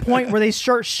 To the point where they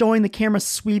start showing the camera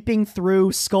sweeping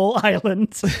through Skull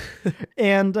Island.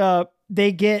 And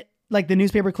they get like the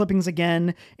newspaper clippings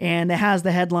again, and it has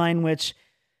the headline, which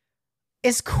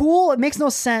is cool. It makes no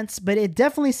sense, but it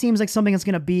definitely seems like something that's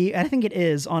going to be, I think it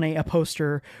is, on a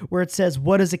poster where it says,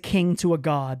 what is a king to a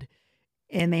god?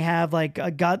 And they have like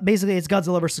a god, basically it's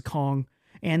Godzilla versus Kong,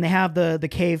 and they have the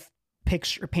cave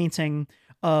picture painting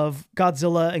of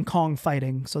Godzilla and Kong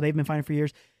fighting. So they've been fighting for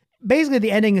years. Basically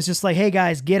the ending is just like, hey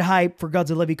guys, get hype for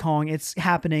Godzilla v. Kong. It's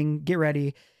happening. Get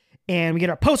ready. And we get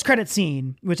our post-credit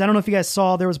scene, which I don't know if you guys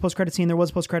saw. There was a post-credit scene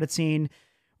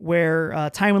where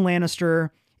Tywin Lannister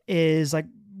is like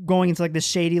going into like this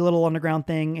shady little underground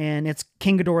thing, and it's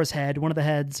King Ghidorah's head, one of the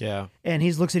heads. Yeah. And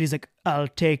he's like, I'll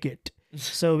take it.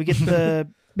 So we get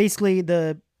basically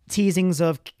the teasings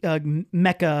of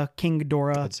Mecha King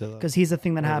Ghidorah, because he's the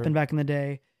thing that happened back in the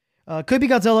day. Could be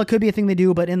Godzilla, could be a thing they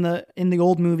do, but in the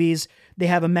old movies, they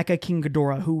have a Mecha King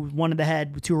Ghidorah who wanted the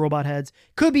head with two robot heads.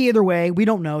 Could be either way. We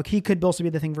don't know. He could also be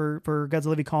the thing for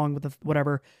Godzilla v. Kong with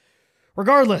whatever.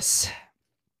 Regardless,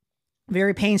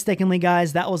 very painstakingly,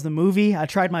 guys, that was the movie. I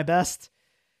tried my best.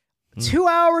 2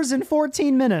 hours and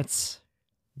 14 minutes.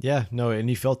 Yeah, no, and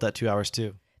you felt that 2 hours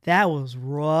too. That was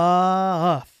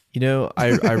rough. You know,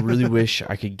 I really wish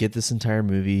I could get this entire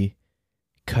movie,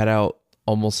 cut out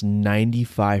almost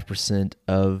 95%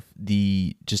 of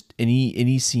the just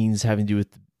any scenes having to do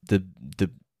with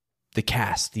the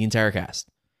cast, the entire cast.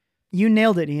 You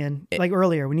nailed it, Ian. Like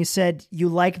earlier when you said you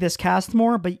like this cast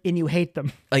more, and you hate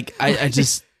them. Like I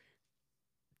just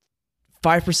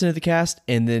 5% of the cast,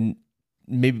 and then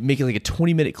maybe making like a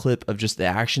 20-minute clip of just the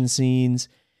action scenes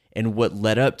and what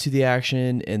led up to the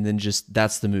action, and then just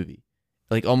that's the movie.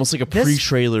 Like almost like a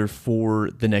pre-trailer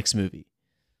for the next movie.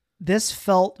 This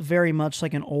felt very much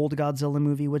like an old Godzilla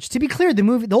movie, which, to be clear,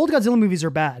 the old Godzilla movies are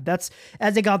bad. That's,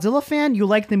 as a Godzilla fan, you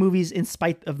like the movies in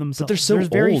spite of themselves. But they're so There's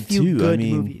very old, few too. good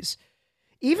movies.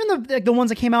 Even the ones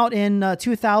that came out in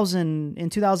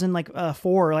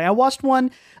 2004. Like I watched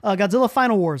one, Godzilla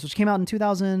Final Wars, which came out in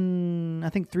 2000, I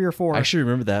think 3 or 4. I actually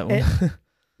remember that one.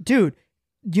 dude,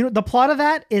 you know, the plot of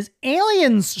that is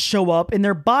aliens show up in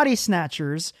their body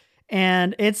snatchers,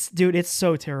 and it's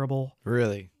so terrible.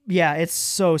 Really? Yeah, it's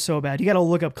so bad. You got to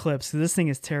look up clips. This thing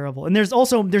is terrible. And there's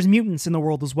mutants in the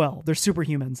world as well. There's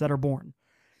superhumans that are born.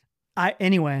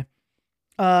 Anyway,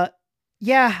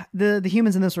 yeah, the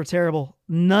humans in this were terrible.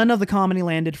 None of the comedy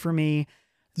landed for me.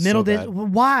 Middleditch,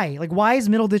 why? Like, why is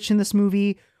Middleditch in this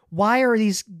movie? Why are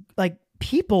these like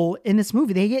people in this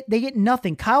movie? They get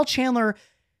nothing. Kyle Chandler,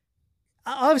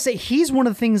 I would say he's one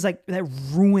of the things like that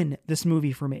ruined this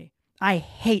movie for me. I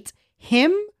hate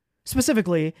him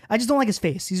specifically. I just don't like his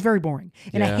face. He's very boring,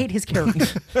 and I hate his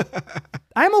character.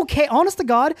 I'm okay. Honest to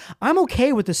God, I'm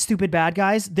okay with the stupid bad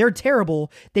guys. They're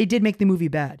terrible. They did make the movie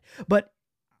bad, but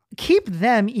keep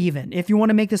them even if you want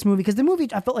to make this movie, because the movie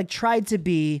I felt like tried to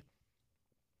be.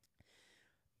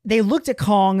 They looked at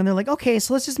Kong and they're like, okay,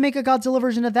 so let's just make a Godzilla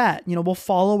version of that. You know, we'll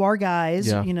follow our guys,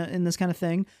 you know, in this kind of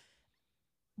thing.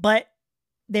 But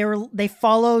they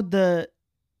followed the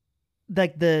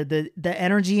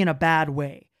energy in a bad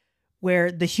way,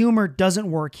 where the humor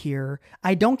doesn't work here.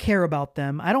 I don't care about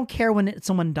them. I don't care when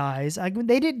someone dies.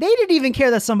 They didn't even care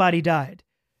that somebody died.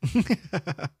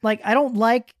 Like, I don't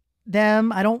like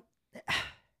them.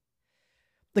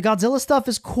 The Godzilla stuff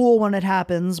is cool when it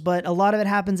happens, but a lot of it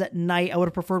happens at night. I would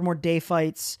have preferred more day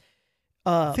fights.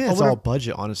 I think that's all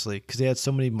budget, honestly, because they had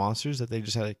so many monsters that they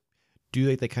just had to do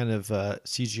like that kind of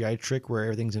CGI trick where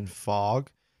everything's in fog.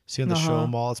 So you have to show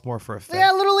them all. It's more for effect.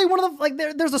 Yeah, literally one of the like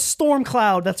there's a storm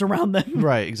cloud that's around them.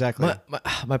 Right, exactly.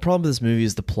 My problem with this movie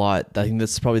is the plot. I think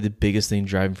that's probably the biggest thing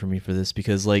driving for me for this,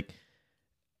 because like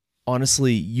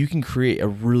honestly, you can create a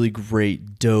really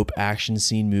great, dope action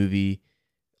scene movie.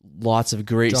 Lots of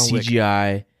great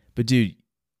CGI, but dude,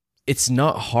 it's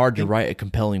not hard to write a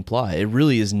compelling plot. It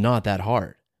really is not that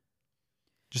hard.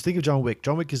 Just think of John Wick.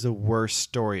 John Wick is the worst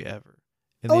story ever.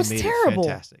 And it's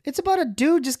terrible. It's about a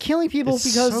dude just killing people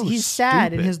because he's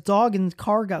sad and his dog and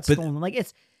car got stolen. Like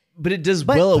but it does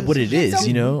well at what it is,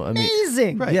 you know? I mean,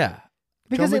 amazing. Right. Yeah.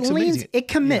 Because it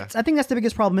commits. Yeah. I think that's the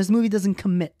biggest problem. This movie doesn't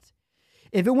commit.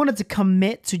 If it wanted to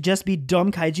commit to just be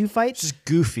dumb kaiju fights, just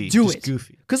goofy,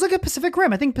 goofy. Because look at Pacific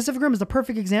Rim. I think Pacific Rim is the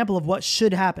perfect example of what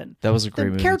should happen. That was a great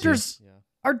movie. The characters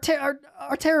are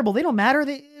terrible. They don't matter.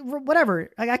 Whatever.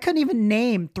 Like, I couldn't even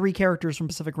name 3 characters from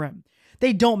Pacific Rim.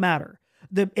 They don't matter.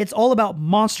 It's all about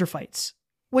monster fights,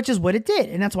 which is what it did,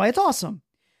 and that's why it's awesome.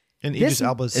 And Idris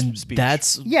Elba's speech.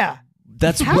 That's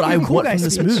what I want from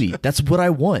this movie. That's what I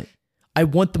want. I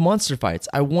want the monster fights.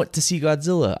 I want to see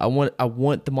Godzilla. I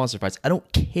want the monster fights. I don't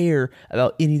care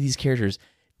about any of these characters.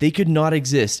 They could not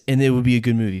exist, and it would be a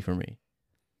good movie for me.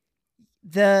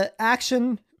 The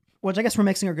action, which I guess we're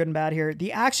mixing our good and bad here.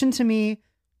 The action to me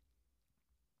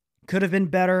could have been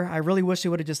better. I really wish they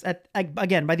would have just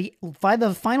again by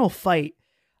the final fight.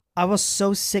 I was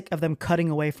so sick of them cutting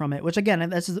away from it. Which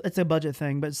again, it's a budget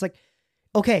thing, but it's like,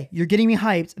 okay, you're getting me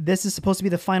hyped. This is supposed to be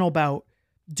the final bout.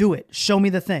 Do it. Show me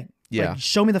the thing. Yeah. Like,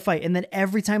 show me the fight. And then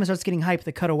every time it starts getting hyped,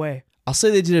 they cut away. I'll say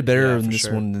they did it better in this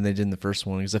one than they did in the first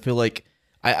one, because I feel like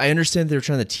I understand they were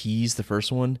trying to tease the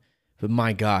first one, but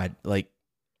my God, like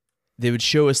they would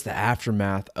show us the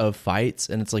aftermath of fights,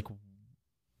 and it's like,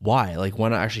 why? Like, why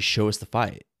not actually show us the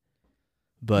fight?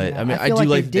 But I mean, I do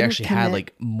like they actually had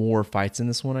like more fights in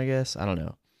this one, I guess. I don't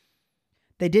know.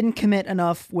 They didn't commit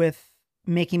enough with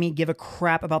making me give a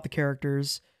crap about the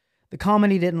characters. The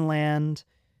comedy didn't land.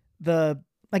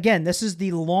 Again, this is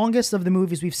the longest of the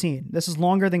movies we've seen. This is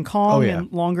longer than Kong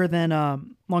and longer than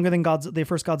the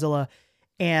first Godzilla,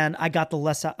 and I got the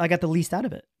least out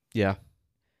of it. Yeah.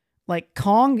 Like,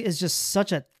 Kong is just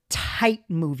such a tight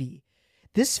movie.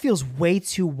 This feels way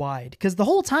too wide, because the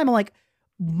whole time I'm like,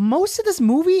 most of this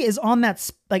movie is on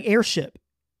that like airship.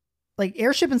 Like,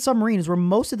 airship and submarine is where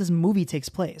most of this movie takes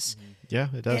place. Yeah,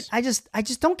 it does. And I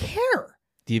just don't care.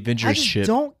 The Avengers ship.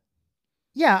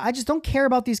 I just don't care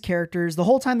about these characters. The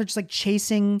whole time they're just like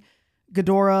chasing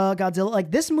Ghidorah, Godzilla.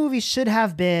 Like, this movie should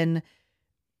have been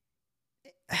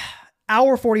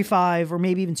hour 45 or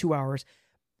maybe even 2 hours.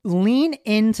 Lean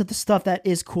into the stuff that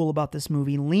is cool about this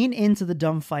movie. Lean into the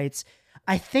dumb fights.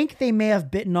 I think they may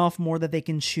have bitten off more that they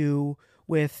can chew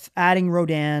with adding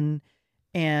Rodan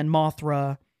and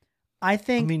Mothra. I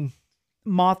think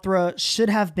Mothra should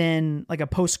have been like a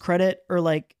post-credit, or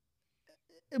like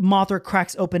Mothra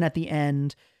cracks open at the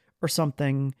end or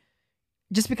something.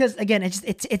 Just because, again,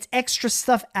 it's extra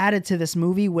stuff added to this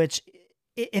movie, which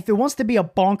if it wants to be a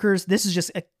bonkers, this is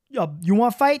just you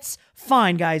want fights?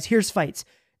 Fine, guys, here's fights.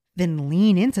 Then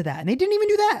lean into that. And they didn't even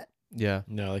do that. Yeah.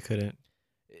 No, they couldn't.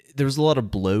 There was a lot of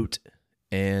bloat,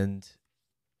 and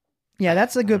yeah,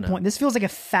 that's a good point. This feels like a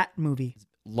fat movie.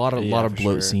 A lot of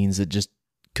bloat scenes that just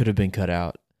could have been cut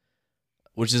out.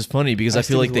 Which is funny because I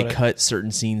stick feel like with they what I- cut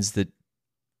certain scenes that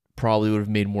probably would have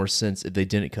made more sense if they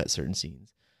didn't cut certain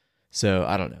scenes. So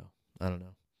I don't know.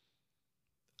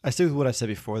 I stick with what I said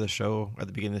before the show, at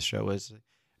the beginning of the show, was it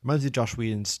reminds me of Josh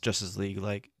Whedon's Justice League.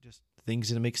 Like, just things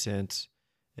didn't make sense.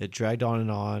 It dragged on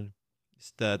and on.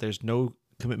 There's no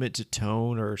commitment to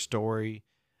tone or story.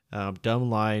 Dumb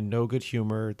line, no good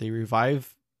humor. They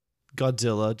revive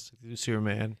Godzilla, just like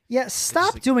Superman. Yeah,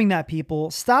 stop doing that,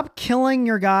 people. Stop killing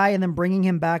your guy and then bringing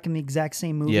him back in the exact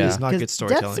same movie. Yeah. It's not good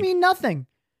storytelling. Deaths mean nothing.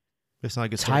 It's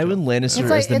not good Tywin storytelling. Lannister It's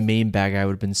like- as the main bad guy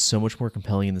would have been so much more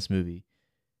compelling in this movie.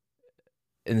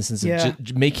 In the sense of Yeah.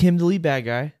 make him the lead bad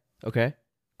guy. Okay.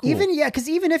 Cool. Because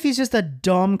even if he's just a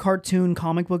dumb cartoon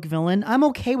comic book villain, I'm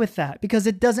okay with that because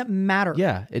it doesn't matter.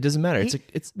 Yeah, it doesn't matter.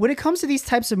 It's When it comes to these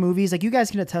types of movies, like you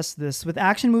guys can attest to this with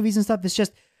action movies and stuff, it's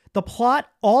just the plot.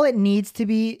 All it needs to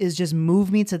be is just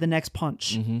move me to the next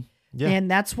punch. Mm-hmm. Yeah. And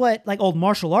that's what like old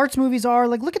martial arts movies are.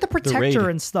 Like, look at the Protector Raid.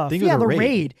 and stuff. Think of Yeah, The the Raid.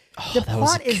 Raid. Oh, The that was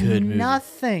a plot is good movie.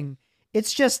 nothing.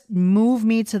 It's just move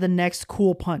me to the next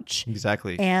cool punch.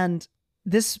 Exactly. And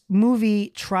this movie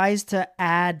tries to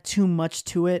add too much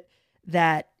to it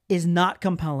that is not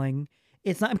compelling.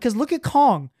 It's not because look at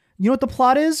Kong. You know what the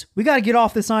plot is? We got to get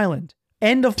off this island.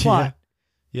 End of plot.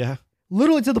 Yeah.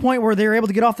 Literally to the point where they're able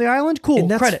to get off the island. Cool. and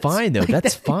that's Credits. fine though.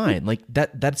 That's fine. Like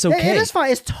that's okay. It is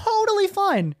fine. It's totally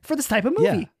fine for this type of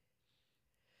movie. Yeah.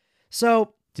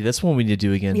 So, Dude, that's one we need to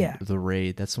do again. Yeah. The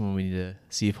Raid. That's one we need to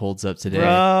see if holds up today.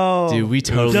 bro, Dude, we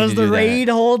totally does need to the do that. Raid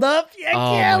hold up? Yeah,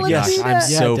 Oh yeah, my let's gosh, do I'm that.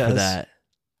 Yeah, so it for does. that.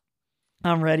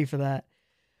 I'm ready for that.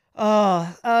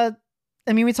 I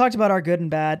mean, we talked about our good and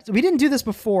bad. We didn't do this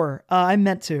before. I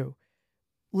meant to.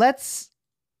 We'll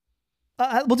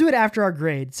do it after our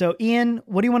grade. So, Ian,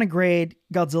 what do you want to grade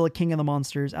Godzilla King of the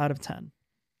Monsters out of 10?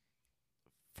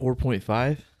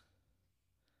 4.5.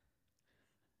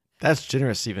 That's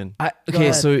generous, even. Okay,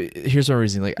 ahead. so here's my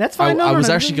reasoning. Like, That's fine. No, I no, was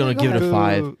no, actually no, going go to give it a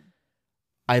ahead. 5.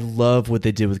 I love what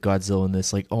they did with Godzilla in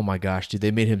this. Like, oh my gosh, dude,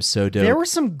 they made him so dope. There were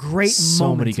some great so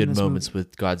moments many in good this moments movie.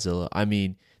 with Godzilla. I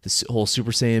mean, the whole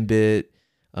Super Saiyan bit,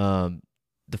 the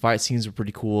fight scenes were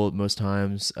pretty cool at most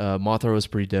times. Mothra was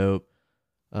pretty dope.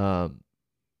 That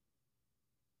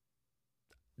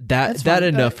That's fine.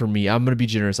 enough for me. I'm gonna be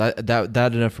generous.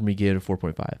 That enough for me. Give it a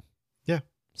 4.5. Yeah.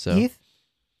 So Heath?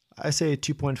 I say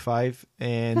 2.5,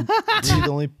 and really the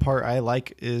only part I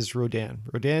like is Rodan.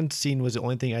 Rodan's scene was the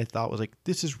only thing I thought was like,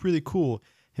 this is really cool.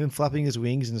 Him flapping his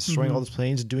wings and destroying all those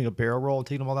planes and doing a barrel roll and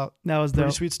taking them all out. That was Pretty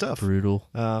dope. sweet stuff. brutal.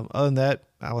 Other than that,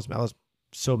 I was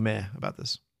so meh about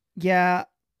this. Yeah.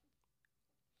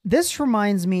 This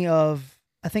reminds me of,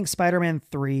 I think, Spider-Man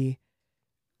 3,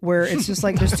 where it's just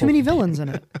like there's too many villains in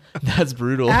it. That's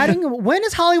brutal. When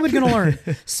is Hollywood going to learn?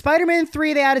 Spider-Man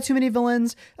 3, they added too many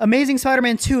villains. Amazing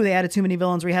Spider-Man 2, they added too many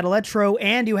villains. Where you had Electro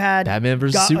and you had Batman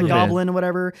versus Superman. Goblin or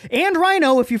whatever. And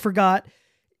Rhino, if you forgot.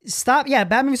 Stop. Yeah,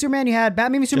 Batman v Superman, you had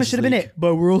Batman v Superman Justice should have been League. it.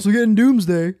 But we're also getting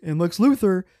Doomsday and Lex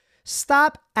Luthor.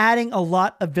 Stop adding a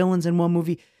lot of villains in one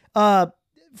movie.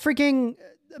 Freaking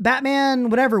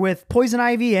Batman, whatever, with Poison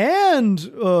Ivy and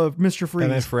Mr. Freeze.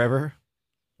 Batman Forever.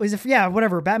 Was it, yeah,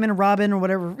 whatever. Batman and Robin or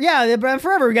whatever. Yeah, Batman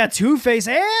Forever. We got Two-Face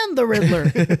and the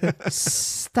Riddler.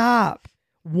 Stop.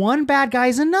 One bad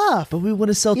guy's enough. But we want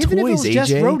to sell Even if it toys, was AJ.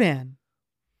 just Rodan.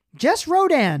 Just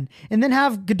Rodan. And then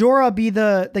have Ghidorah be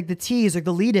the tease, like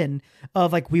the lead-in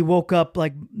of like we woke up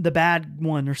like the bad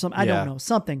one or something. I Yeah. don't know.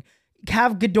 Something.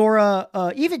 Have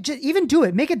Ghidorah even do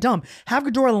it. Make it dumb. Have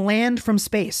Ghidorah land from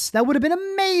space. That would have been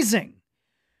amazing.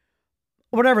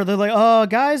 Whatever. They're like,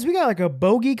 guys, we got like a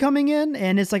bogey coming in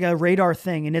and it's like a radar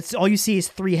thing and it's all you see is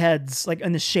 3 heads like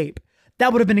in the shape.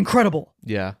 That would have been incredible.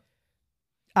 Yeah.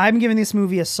 I'm giving this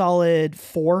movie a solid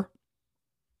 4.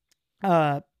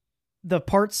 The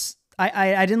parts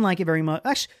I didn't like it very much.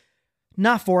 Actually,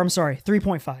 not 4. I'm sorry,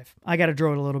 3.5. I got to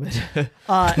draw it a little bit.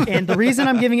 And the reason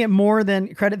I'm giving it more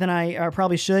than credit than I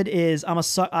probably should is I'm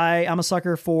a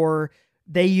sucker for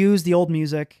they use the old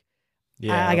music.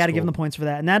 Yeah, I got to give them the points for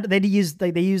that. And that they used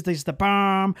this the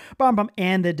bum bum bum,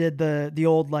 and they did the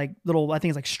old like little I think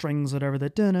it's like strings whatever the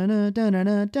da-na-na,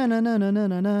 da-na-na,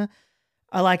 da-na-na-na-na-na.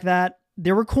 I like that.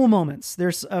 There were cool moments.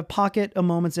 There's a pocket of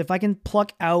moments. If I can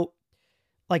pluck out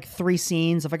like 3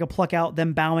 scenes, if I could pluck out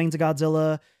them bowing to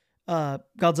Godzilla,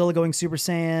 Godzilla going Super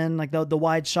Saiyan, like the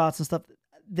wide shots and stuff,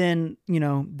 then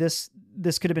this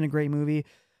could have been a great movie.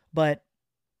 But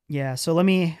yeah, so let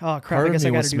me. Oh crap! Part I of guess me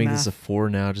I got wants to to do make math. this a 4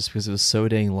 now, just because it was so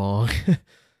dang long.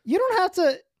 You don't have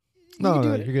to. No, do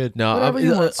no, it. you're good. No, Whatever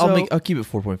you want. I'll keep it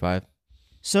 4.5.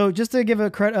 So just to give a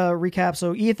recap,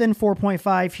 so Ethan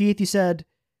 4.5, Heath you said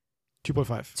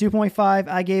 2.5. 2.5.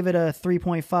 I gave it a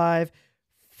 3.5.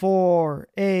 for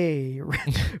a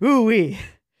ooh-wee.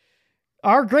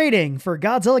 Our grading for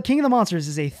Godzilla King of the Monsters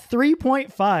is a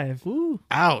 3.5. Ooh.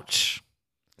 Ouch.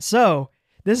 So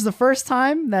this is the first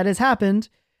time that has happened,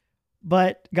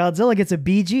 but Godzilla gets a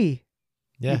BG.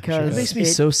 Yeah, because That makes me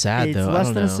so sad, it's though. I less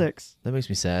don't than know. a 6. That makes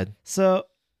me sad. So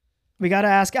we got to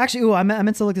ask. Actually, I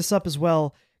meant to look this up as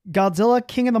well. Godzilla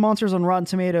King of the Monsters on Rotten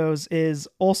Tomatoes is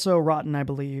also rotten, I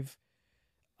believe.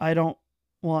 I don't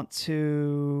want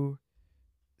to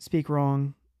speak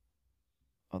wrong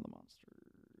on the monsters.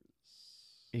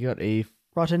 You got a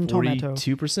Rotten Tomato.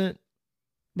 42%?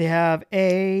 They have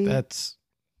a That's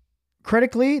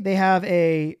critically, they have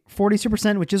a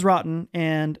 42%, which is rotten,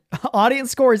 and audience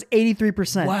score is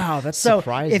 83%. Wow, that's So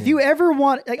surprising. if you ever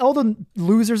want, like all the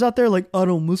losers out there, like, I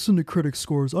don't listen to critic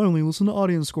scores, I only listen to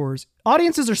audience scores.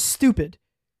 Audiences are stupid,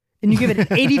 and you give it an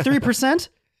 83%.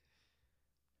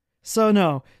 So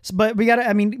no, but we gotta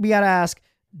ask: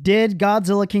 did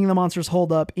Godzilla King of the Monsters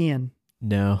hold up, Ian?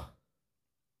 No.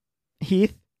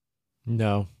 Heath?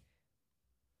 no.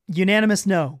 Unanimous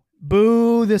no.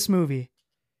 Boo this movie.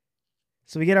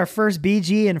 So we get our first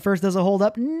BG, and first, does it hold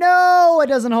up? No, it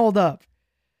doesn't hold up.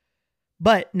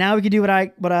 But now we can do what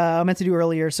I meant to do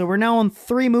earlier. So we're now on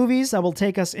 3 movies that will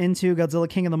take us into Godzilla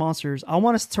King of the Monsters. I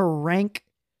want us to rank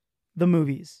the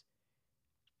movies.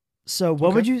 So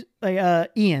what would you,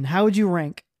 Ian, how would you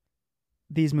rank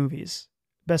these movies?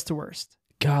 Best to worst.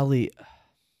 Golly.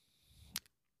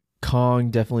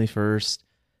 Kong, definitely first.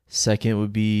 Second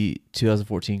would be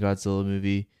 2014 Godzilla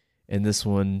movie. And this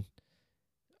one,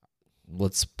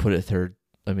 let's put it third.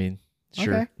 I mean,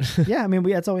 sure. Okay. Yeah, I mean,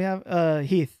 that's all we have.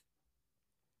 Heath.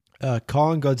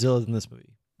 Kong, Godzilla in this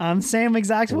movie. I'm the same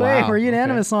exact way. Wow, We're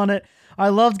unanimous on it. I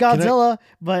loved Godzilla,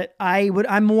 but I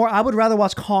would rather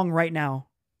watch Kong right now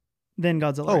than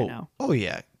Godzilla right now. Oh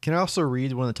yeah. Can I also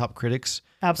read one of the top critics?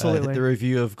 Absolutely. The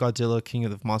review of Godzilla King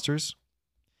of the Monsters.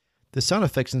 The sound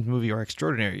effects in this movie are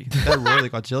extraordinary. That roar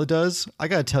that Godzilla does, I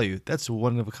gotta tell you, that's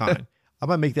one of a kind. I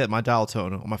might make that my dial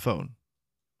tone on my phone.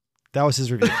 That was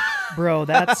his review. Bro,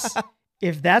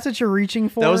 if that's what you're reaching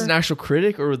for. That was an actual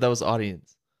critic or that was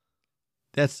audience?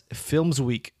 That's Films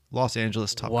Week, Los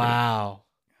Angeles top critic. Wow.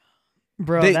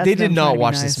 Bro, They that's did them trying not to be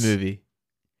watch nice. this movie.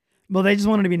 Well, they just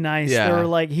wanted to be nice. Yeah. They were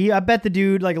like, I bet the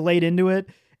dude like laid into it.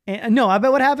 And no, I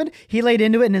bet what happened, he laid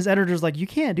into it and his editor's like, you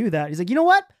can't do that. He's like, you know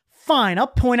what? Fine, I'll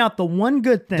point out the one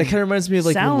good thing. That kind of reminds me of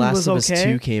like Sound when Last was of Us okay.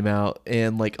 2 came out,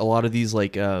 and like a lot of these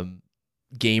like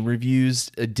game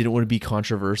reviews didn't want to be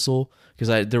controversial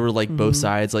because there were like both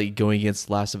sides like going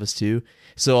against Last of Us 2.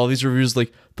 So all these reviews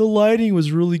like the lighting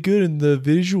was really good and the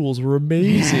visuals were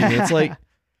amazing. And it's like,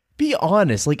 be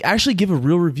honest, like actually give a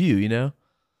real review, you know?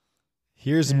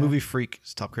 Here's Movie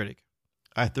Freak's top critic.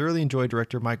 I thoroughly enjoyed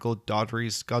director Michael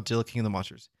Dodry's Godzilla King of the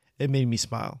Monsters. It made me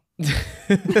smile. You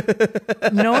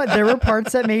know what? There were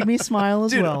parts that made me smile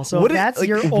as well. So if that's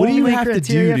your what do you only have to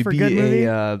criteria do to for be good movie,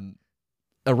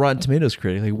 a Rotten Tomatoes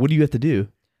critic? Like, what do you have to do?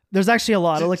 there's actually a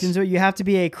lot. I looked into it. You have to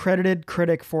be a credited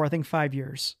critic for, I think, 5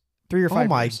 years. 3 or 5 Oh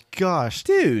my years. gosh.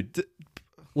 Dude,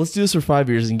 let's do this for 5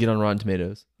 years and get on Rotten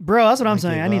Tomatoes. Bro, that's what I'm I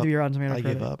saying. give I need up. to be Rotten Tomato I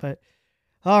critic. give up. But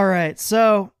all right,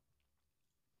 so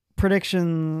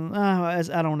prediction. I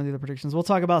don't want to do the predictions. We'll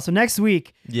talk about. So next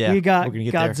week, Yeah, we got we're gonna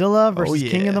get there. Godzilla versus Oh,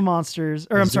 King yeah. of the Monsters.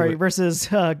 Or Let's do I'm sorry, it. versus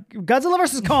Godzilla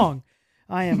versus Kong.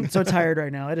 I am so tired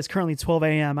right now. It is currently 12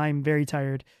 a.m. I am very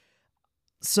tired.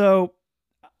 So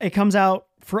it comes out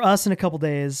for us in a couple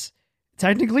days.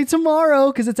 Technically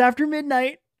tomorrow because it's after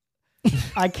midnight.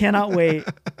 I cannot wait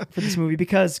for this movie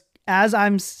because as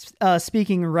I'm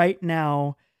speaking right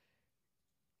now,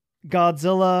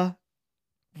 Godzilla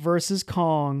versus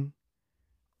Kong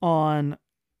on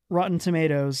Rotten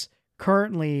Tomatoes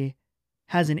currently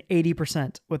has an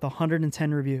 80% with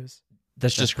 110 reviews.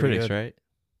 That's just pretty critics, good. right?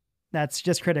 That's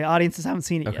just critic. Audiences haven't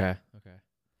seen it Okay. yet. Okay.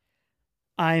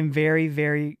 I'm very,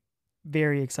 very,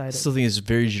 very excited. Still think it's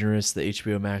very generous. The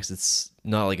HBO Max, it's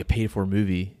not like a paid for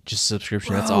movie, just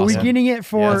subscription. That's Bro, awesome. We're getting it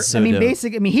for, Yeah, it's so dope.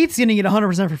 He's getting it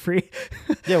 100% for free.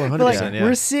 Yeah, 100%. But, like, yeah.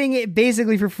 we're seeing it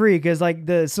basically for free because like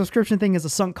the subscription thing is a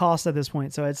sunk cost at this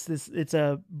point. So it's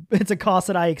a cost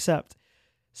that I accept.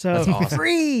 So That's awesome.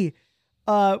 free.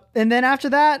 And then after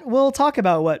that, we'll talk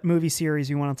about what movie series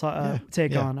we want to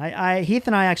take yeah. on. Heath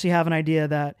and I actually have an idea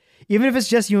that even if it's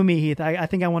just you and me, Heath, I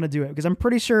think I want to do it because I'm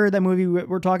pretty sure that movie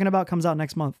we're talking about comes out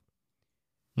next month.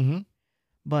 Mm-hmm.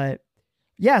 But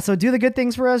yeah, so do the good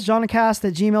things for us.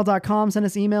 johnacast@gmail.com. Send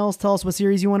us emails. Tell us what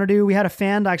series you want to do. We had a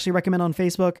fan to actually recommend on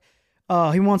Facebook.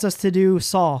 He wants us to do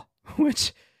Saw,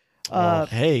 which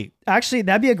Hey, actually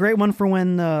that'd be a great one for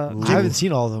when I haven't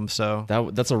seen all of them, so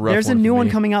That's a rough there's a one new for one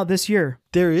me. coming out this year.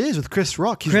 there is with Chris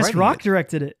Rock. He's Chris writing Rock it.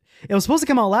 directed it. It was supposed to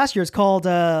come out last year. It's called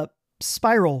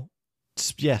Spiral.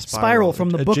 Yeah, Spiral from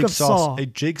the Book of Saw. A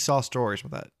Jigsaw story or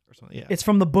that or something. Yeah, it's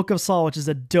from the Book of Saw, which is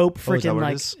a dope freaking what it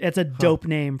like is? it's a dope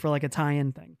name for like a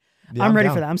tie-in thing. Yeah, I'm ready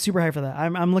down. for that. I'm super hyped for that.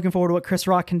 I'm looking forward to what Chris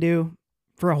Rock can do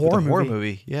for a horror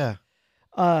movie. Yeah.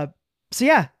 So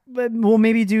yeah, but we'll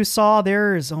maybe do Saw.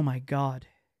 There's oh my god,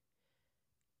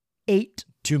 8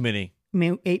 Too many.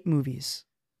 8 movies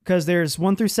because there's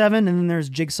 1 through 7, and then there's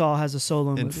Jigsaw has a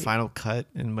solo And movie. Final Cut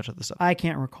and much of the stuff. I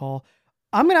can't recall.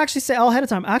 I'm gonna actually say ahead of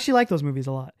time. I actually like those movies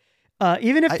a lot.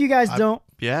 Even if you guys don't.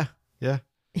 Yeah.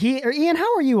 Ian,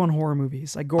 how are you on horror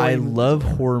movies? Like gory I movies? love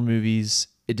horror movies.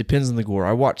 It depends on the gore.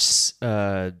 I watched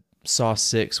Saw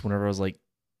 6 whenever I was like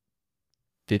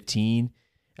 15.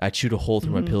 I chewed a hole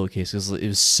through my pillowcase because it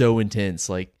was so intense.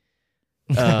 Like,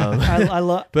 I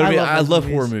love. But I those love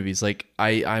movies. horror movies. Like,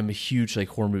 I'm a huge like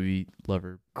horror movie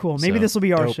lover. Cool. Maybe So, this will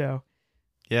be our dope. show.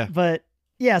 Yeah. But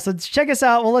yeah, so check us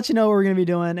out. We'll let you know what we're gonna be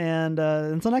doing, and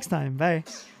until next time, bye.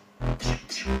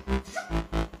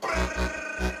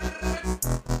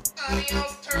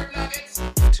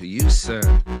 To you, sir,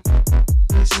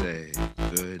 I say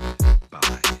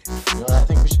goodbye. You know what I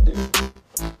think we should do?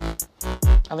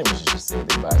 I think we should just say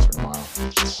goodbyes for tomorrow.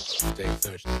 Stay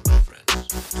thirsty, my friends.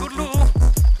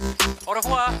 Toodaloo. Au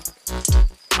revoir.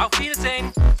 Auf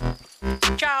Wiedersehen.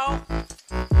 Ciao.